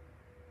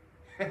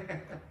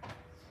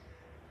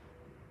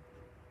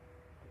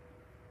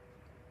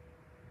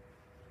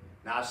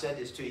 Now, I've said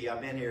this to you.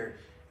 I've been here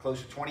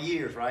close to 20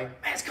 years, right?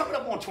 Man, it's coming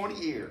up on 20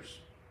 years.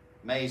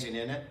 Amazing,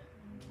 isn't it?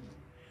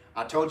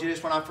 I told you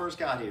this when I first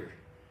got here.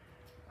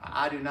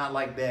 I do not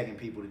like begging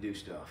people to do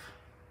stuff.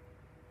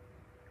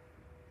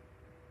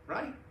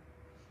 Right?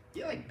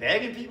 You like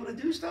begging people to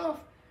do stuff?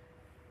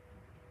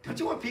 Don't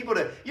you want people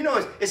to,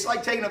 it's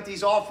like taking up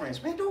these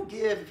offerings. Man, don't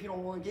give if you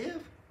don't want to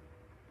give.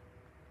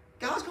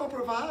 God's going to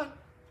provide.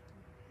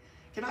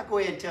 Can I go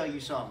ahead and tell you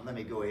something? Let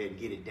me go ahead and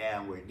get it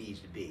down where it needs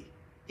to be.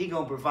 He's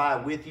going to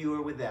provide with you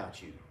or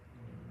without you.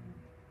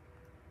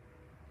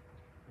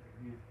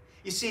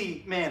 You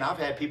see, man, I've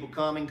had people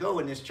come and go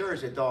in this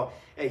church that thought,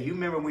 hey, you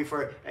remember when we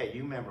first, hey,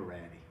 you remember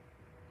Randy.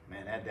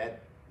 Man,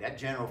 that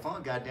general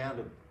fund got down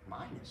to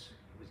minus.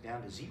 It was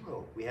down to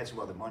zero. We had some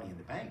other money in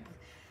the bank.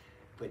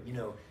 But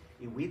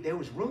there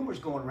was rumors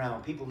going around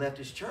when people left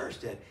this church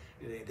that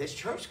this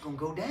church is going to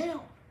go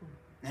down.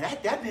 Now,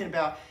 that'd been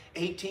about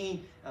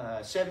 17,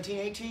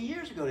 18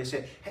 years ago. They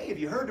said, hey, have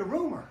you heard the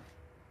rumor?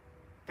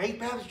 Faith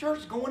Baptist Church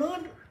is going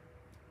under.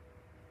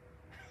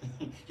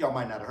 Y'all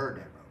might not have heard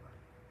that rumor.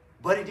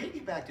 But it did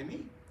get back to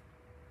me.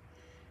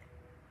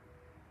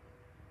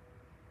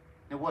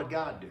 Now, what'd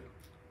God do?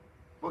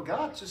 Well,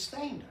 God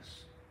sustained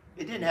us.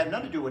 It didn't have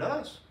nothing to do with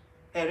us.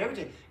 It had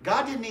everything.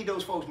 God didn't need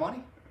those folks'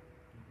 money.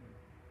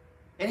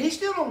 And He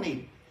still don't need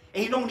it.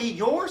 And He don't need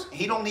yours.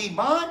 He don't need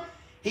mine.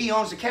 He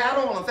owns the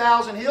cattle on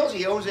 1,000 hills.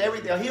 He owns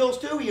everything. The hills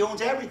too. He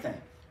owns everything.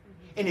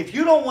 And if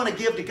you don't want to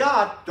give to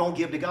God, don't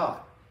give to God.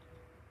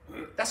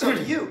 That's up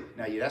to you.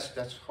 Now,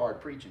 that's hard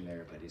preaching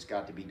there, but it's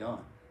got to be done.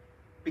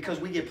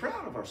 Because we get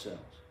proud of ourselves.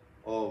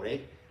 Oh,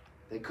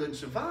 they couldn't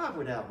survive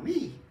without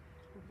me.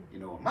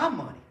 My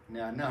money.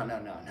 No.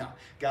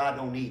 God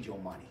don't need your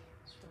money.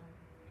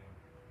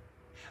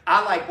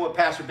 I like what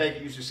Pastor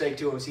Baker used to say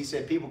to us. He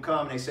said, people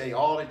come and they say,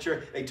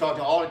 they talk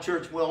to all the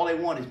church, well, all they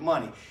want is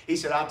money. He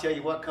said, I'll tell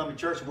you what, come to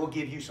church and we'll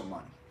give you some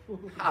money.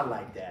 I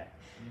like that.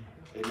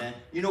 Amen.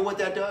 You know what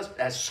that does?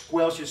 That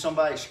squelches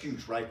somebody's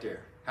excuse right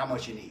there. How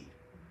much you need.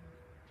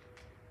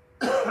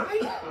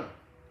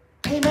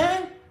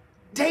 Amen.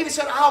 David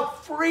said, I'll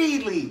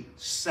freely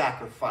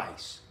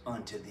sacrifice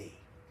unto thee.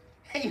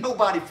 Ain't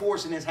nobody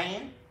forcing his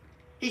hand.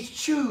 He's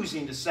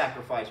choosing to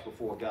sacrifice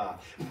before God.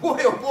 Boy,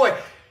 oh boy.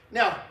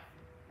 Now,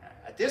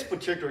 at this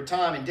particular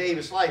time in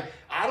David's life,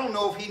 I don't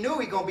know if he knew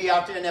he was going to be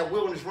out there in that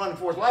wilderness running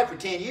for his life for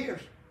 10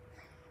 years.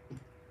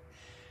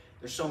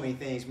 There's so many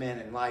things, man,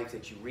 in life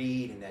that you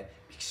read and that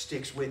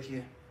sticks with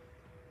you.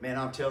 Man,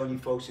 I'm telling you,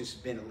 folks, this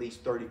has been at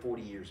least 30,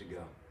 40 years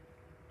ago.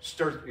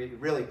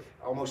 Really,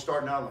 almost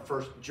starting out on the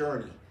first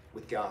journey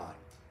with God.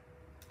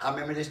 I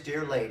remember this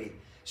dear lady.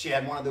 She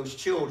had one of those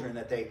children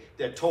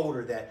that told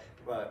her that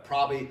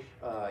probably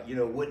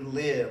wouldn't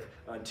live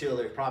until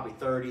they're probably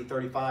 30,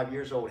 35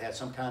 years old, had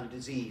some kind of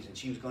disease, and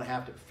she was going to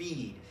have to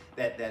feed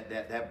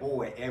that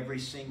boy every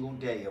single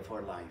day of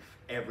her life,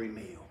 every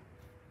meal.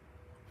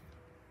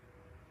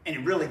 And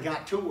it really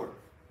got to her.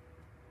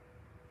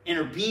 In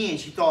her being,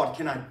 she thought,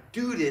 can I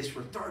do this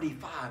for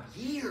 35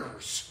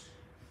 years?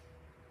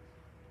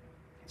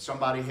 And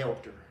somebody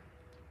helped her.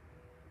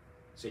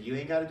 Said, you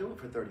ain't got to do it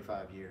for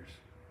 35 years.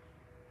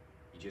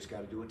 You just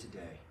got to do it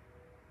today.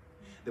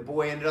 The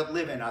boy ended up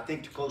living, I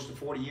think, close to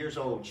 40 years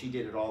old. She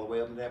did it all the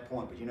way up to that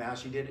point. But you know how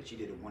she did it? She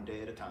did it one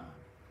day at a time.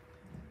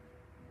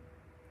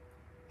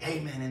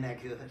 Amen. Isn't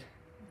that good?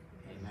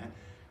 Amen.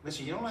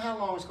 Listen, you don't know how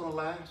long it's going to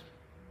last.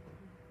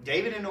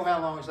 David didn't know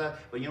how long it's last.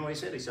 But you know what he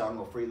said? He said, I'm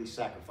going to freely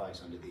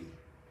sacrifice unto thee.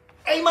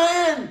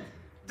 Amen.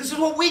 This is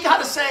what we got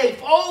to say,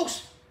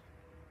 folks.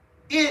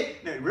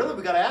 Now, really,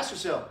 we got to ask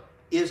ourselves,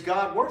 is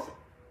God worth it?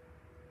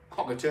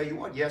 I'm going to tell you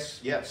what,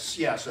 yes,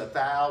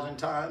 1,000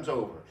 times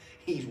over.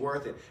 He's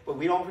worth it. But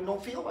we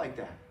don't feel like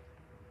that.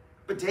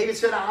 But David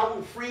said, I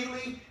will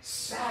freely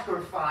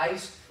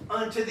sacrifice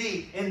unto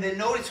thee. And then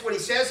notice what he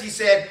says. He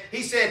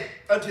said,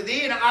 unto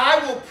thee, and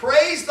I will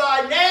praise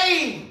thy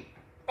name,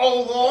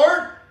 O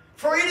Lord,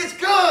 for it is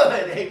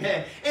good.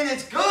 Amen. And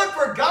it's good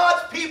for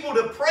God's people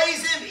to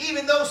praise Him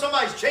even though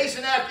somebody's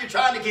chasing after you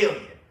trying to kill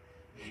you.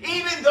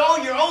 Even though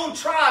your own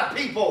tribe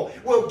people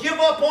will give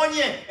up on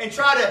you and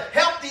try to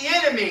help the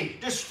enemy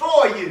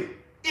destroy you.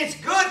 It's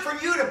good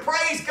for you to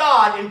praise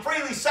God and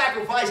freely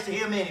sacrifice to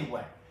Him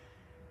anyway.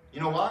 You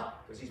know why?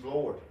 Because He's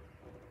Lord.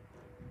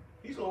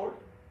 He's Lord.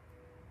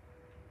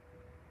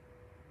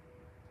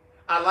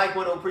 I like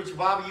what old preacher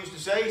Bobby used to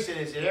say. He said,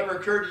 has it ever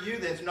occurred to you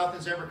that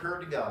nothing's ever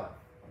occurred to God?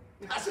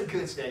 That's a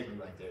good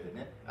statement right there, isn't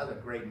it? That's a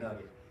great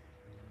nugget.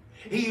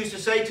 He used to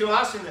say to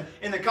us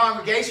in the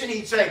congregation,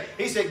 he said,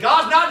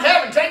 God's not in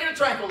heaven, taking a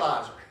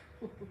tranquilizer.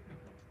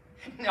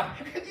 Now,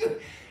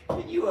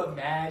 can you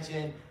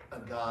imagine a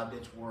God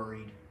that's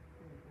worried?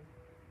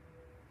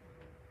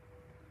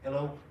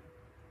 Hello?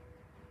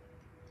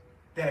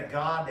 That a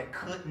God that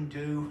couldn't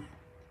do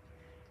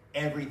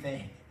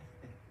everything.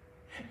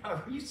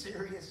 Are you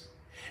serious?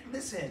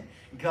 Listen,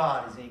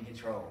 God is in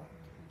control.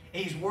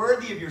 He's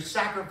worthy of your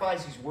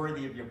sacrifice. He's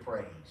worthy of your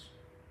praise.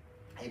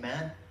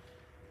 Amen?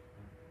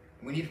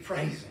 We need to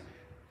praise Him.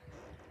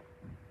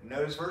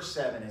 Notice verse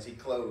 7 as he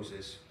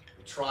closes.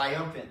 The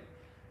triumphant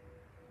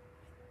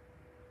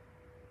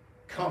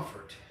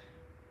comfort.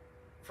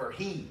 For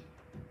He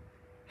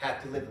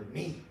hath delivered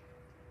me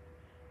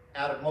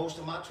out of most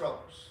of my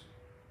troubles.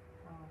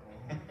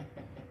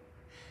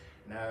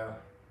 No,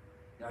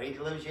 He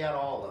delivers you out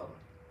of all of them.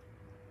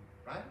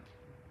 Right?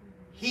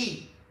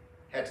 He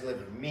had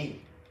delivered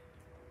me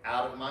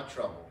out of my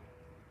trouble,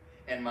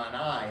 and mine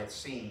eye hath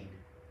seen.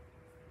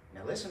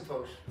 Now listen,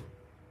 folks.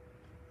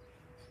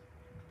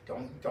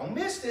 Don't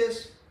miss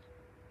this.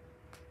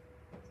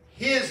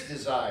 His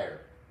desire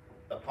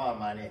upon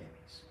mine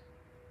enemies.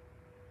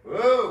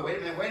 Whoa, wait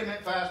a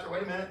minute, Pastor,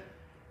 wait a minute.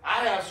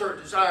 I have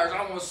certain desires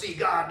I want to see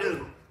God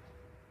do.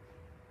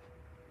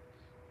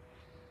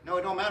 No,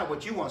 it don't matter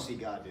what you want to see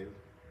God do.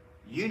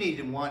 You need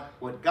to want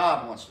what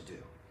God wants to do.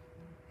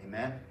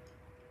 Amen?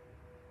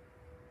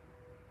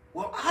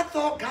 Well, I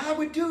thought God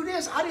would do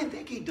this. I didn't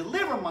think He'd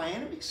deliver my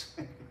enemies.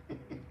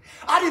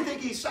 I didn't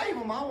think He'd save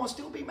them. I want to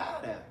still be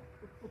mad at Him.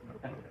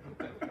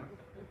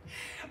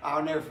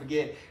 I'll never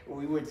forget,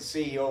 we went to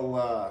see,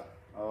 oh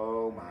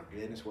my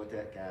goodness, what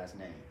that guy's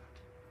name?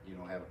 You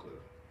don't have a clue.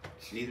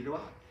 Neither do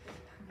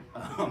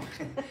I.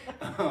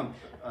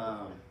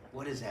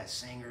 What is that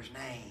singer's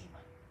name?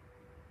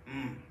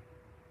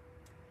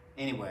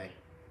 Anyway,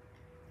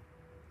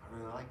 I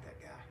really like that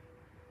guy.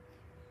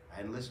 I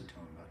hadn't listened to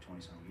him about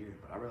 20-some years,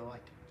 but I really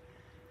liked him.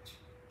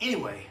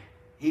 Anyway,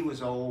 he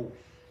was old,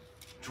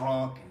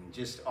 drunk, and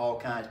just all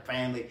kinds of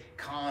family,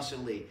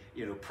 constantly,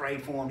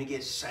 prayed for him to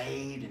get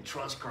saved and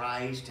trust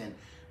Christ and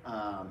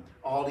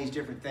all these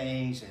different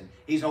things. And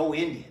he's an old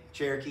Indian,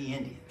 Cherokee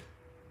Indian,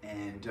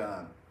 and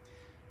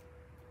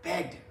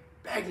begged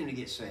him to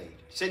get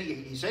saved.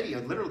 He said he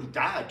had literally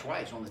died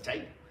twice on the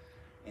table.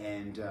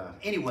 And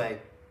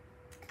anyway,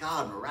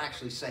 God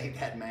miraculously saved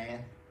that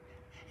man.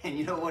 And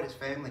you know what, his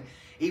family,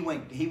 he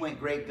went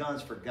great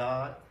guns for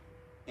God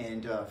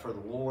and for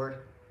the Lord.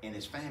 And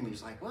his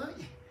family's like, well,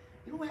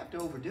 you don't have to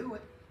overdo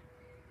it.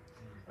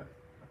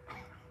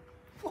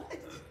 What?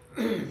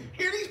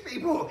 Hear these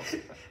people.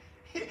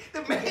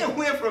 The man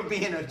went from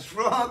being a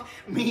drunk,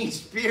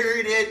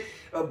 mean-spirited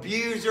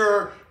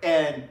abuser,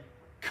 and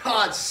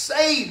God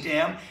saved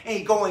him, and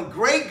he's going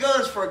great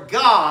guns for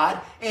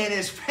God, and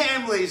his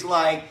family's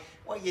like,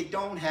 well, you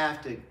don't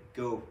have to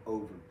go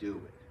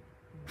overdo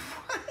it.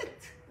 What?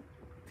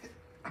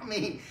 I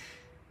mean,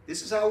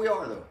 this is how we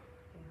are, though.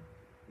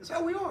 This is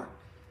how we are.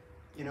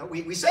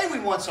 We say we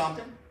want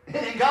something, and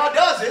then God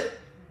does it.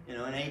 It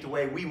ain't the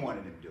way we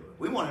wanted Him to do it.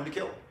 We want Him to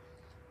kill him.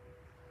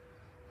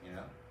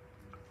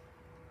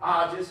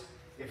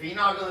 If He's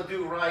not going to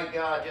do right,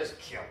 God, just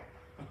kill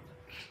him.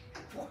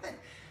 What?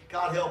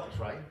 God help us,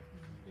 right?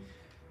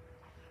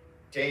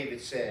 David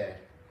said,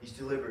 He's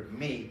delivered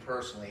me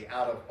personally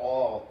out of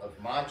all of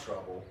my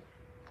trouble.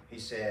 He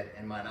said,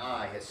 and mine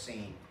eye has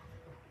seen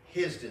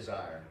His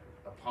desire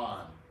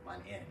upon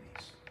mine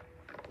enemies.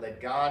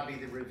 Let God be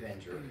the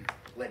revenger.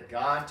 Let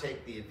God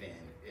take the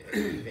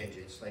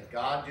vengeance. Let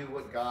God do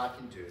what God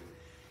can do.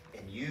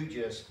 And you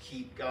just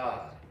keep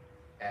God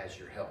as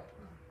your helper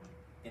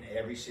in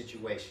every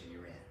situation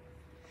you're in.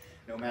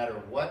 No matter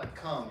what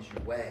comes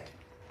your way,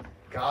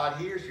 God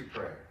hears your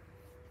prayer.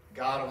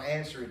 God will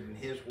answer it in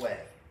His way.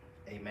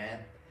 Amen.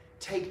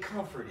 Take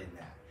comfort in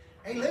that.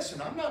 Hey, listen,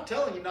 I'm not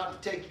telling you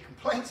not to take your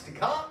complaints to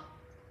God.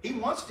 He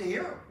wants to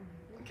hear them.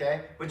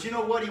 Okay? But you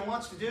know what He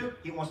wants to do?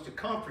 He wants to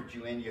comfort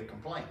you in your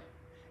complaint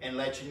and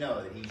let you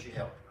know that He's your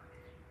helper.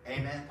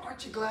 Amen.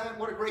 Aren't you glad?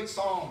 What a great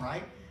song,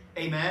 right?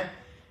 Amen.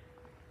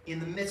 In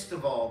the midst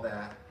of all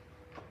that,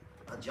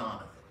 a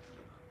Jonathan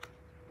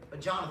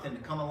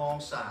to come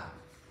alongside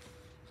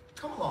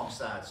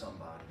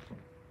somebody,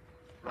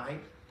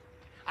 right?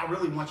 I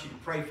really want you to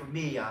pray for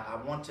me. I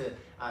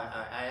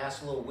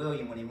asked little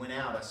William when he went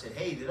out, I said,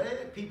 hey, did I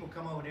let people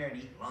come over there and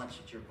eat lunch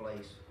at your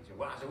place? He said,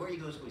 well, I said, where are you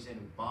going to school? He said,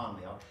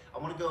 Bonnley. I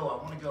want to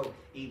go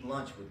eat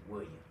lunch with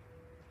William.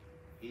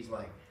 He's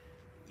like,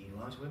 eat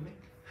lunch with me?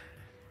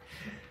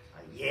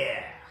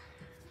 Yeah.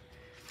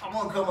 I'm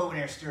going to come over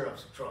there and stir up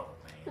some trouble,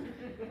 man.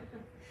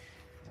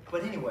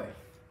 But anyway,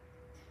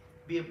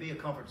 be a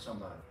comfort to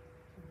somebody.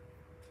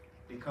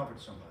 Be a comfort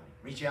to somebody.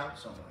 Reach out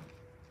to somebody.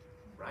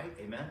 Right?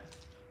 Amen?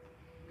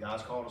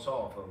 God's called us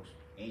all, folks.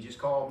 He ain't just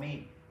called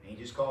me. He ain't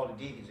just called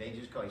the deacons.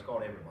 He's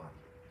called everybody.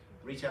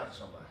 Reach out to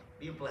somebody.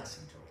 Be a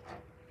blessing to them.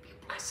 Be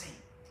a blessing.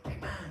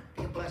 Amen.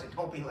 Be a blessing.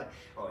 Don't be like,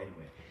 oh,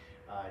 anyway.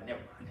 Never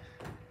mind.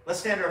 Let's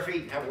stand to our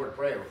feet and have a word of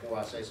prayer before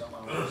I say something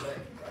I don't want to say.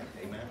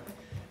 Right? Amen.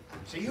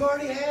 So you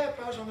already have.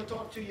 I was going to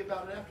talk to you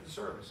about it after the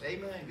service.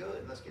 Amen.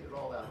 Good. Let's get it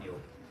all out in the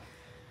open.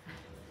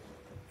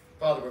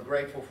 Father, we're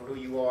grateful for who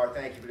you are.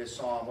 Thank you for this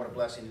song. What a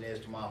blessing it is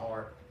to my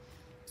heart,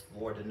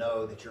 Lord, to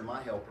know that you're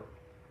my helper.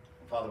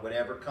 And Father,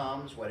 whatever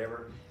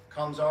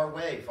comes our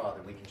way,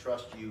 Father, we can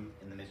trust you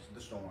in the midst of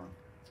the storm.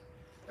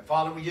 And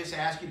Father, we just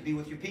ask you to be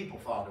with your people,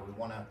 Father. We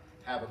want to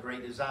have a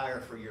great desire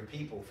for your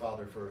people,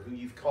 Father, for who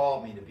you've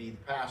called me to be the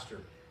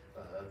pastor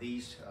of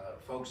these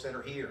folks that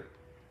are here.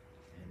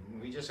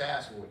 And we just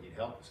ask, Lord, you'd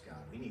help us, God.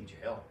 We need your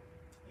help.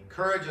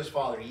 Encourage us,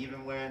 Father,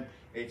 even when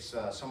it's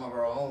some of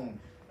our own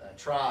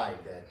tribe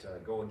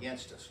that go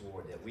against us,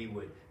 Lord, that we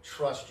would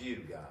trust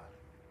you, God,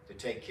 to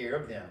take care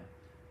of them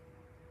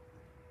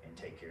and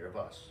take care of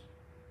us.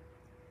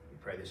 We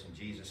pray this in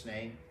Jesus'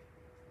 name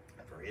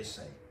and for his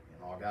sake.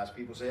 And all God's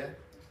people said,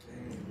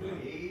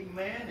 amen.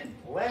 Amen,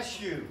 and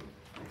bless you.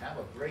 Have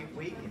a great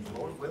week, and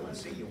Lord willing,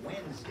 see you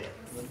Wednesday.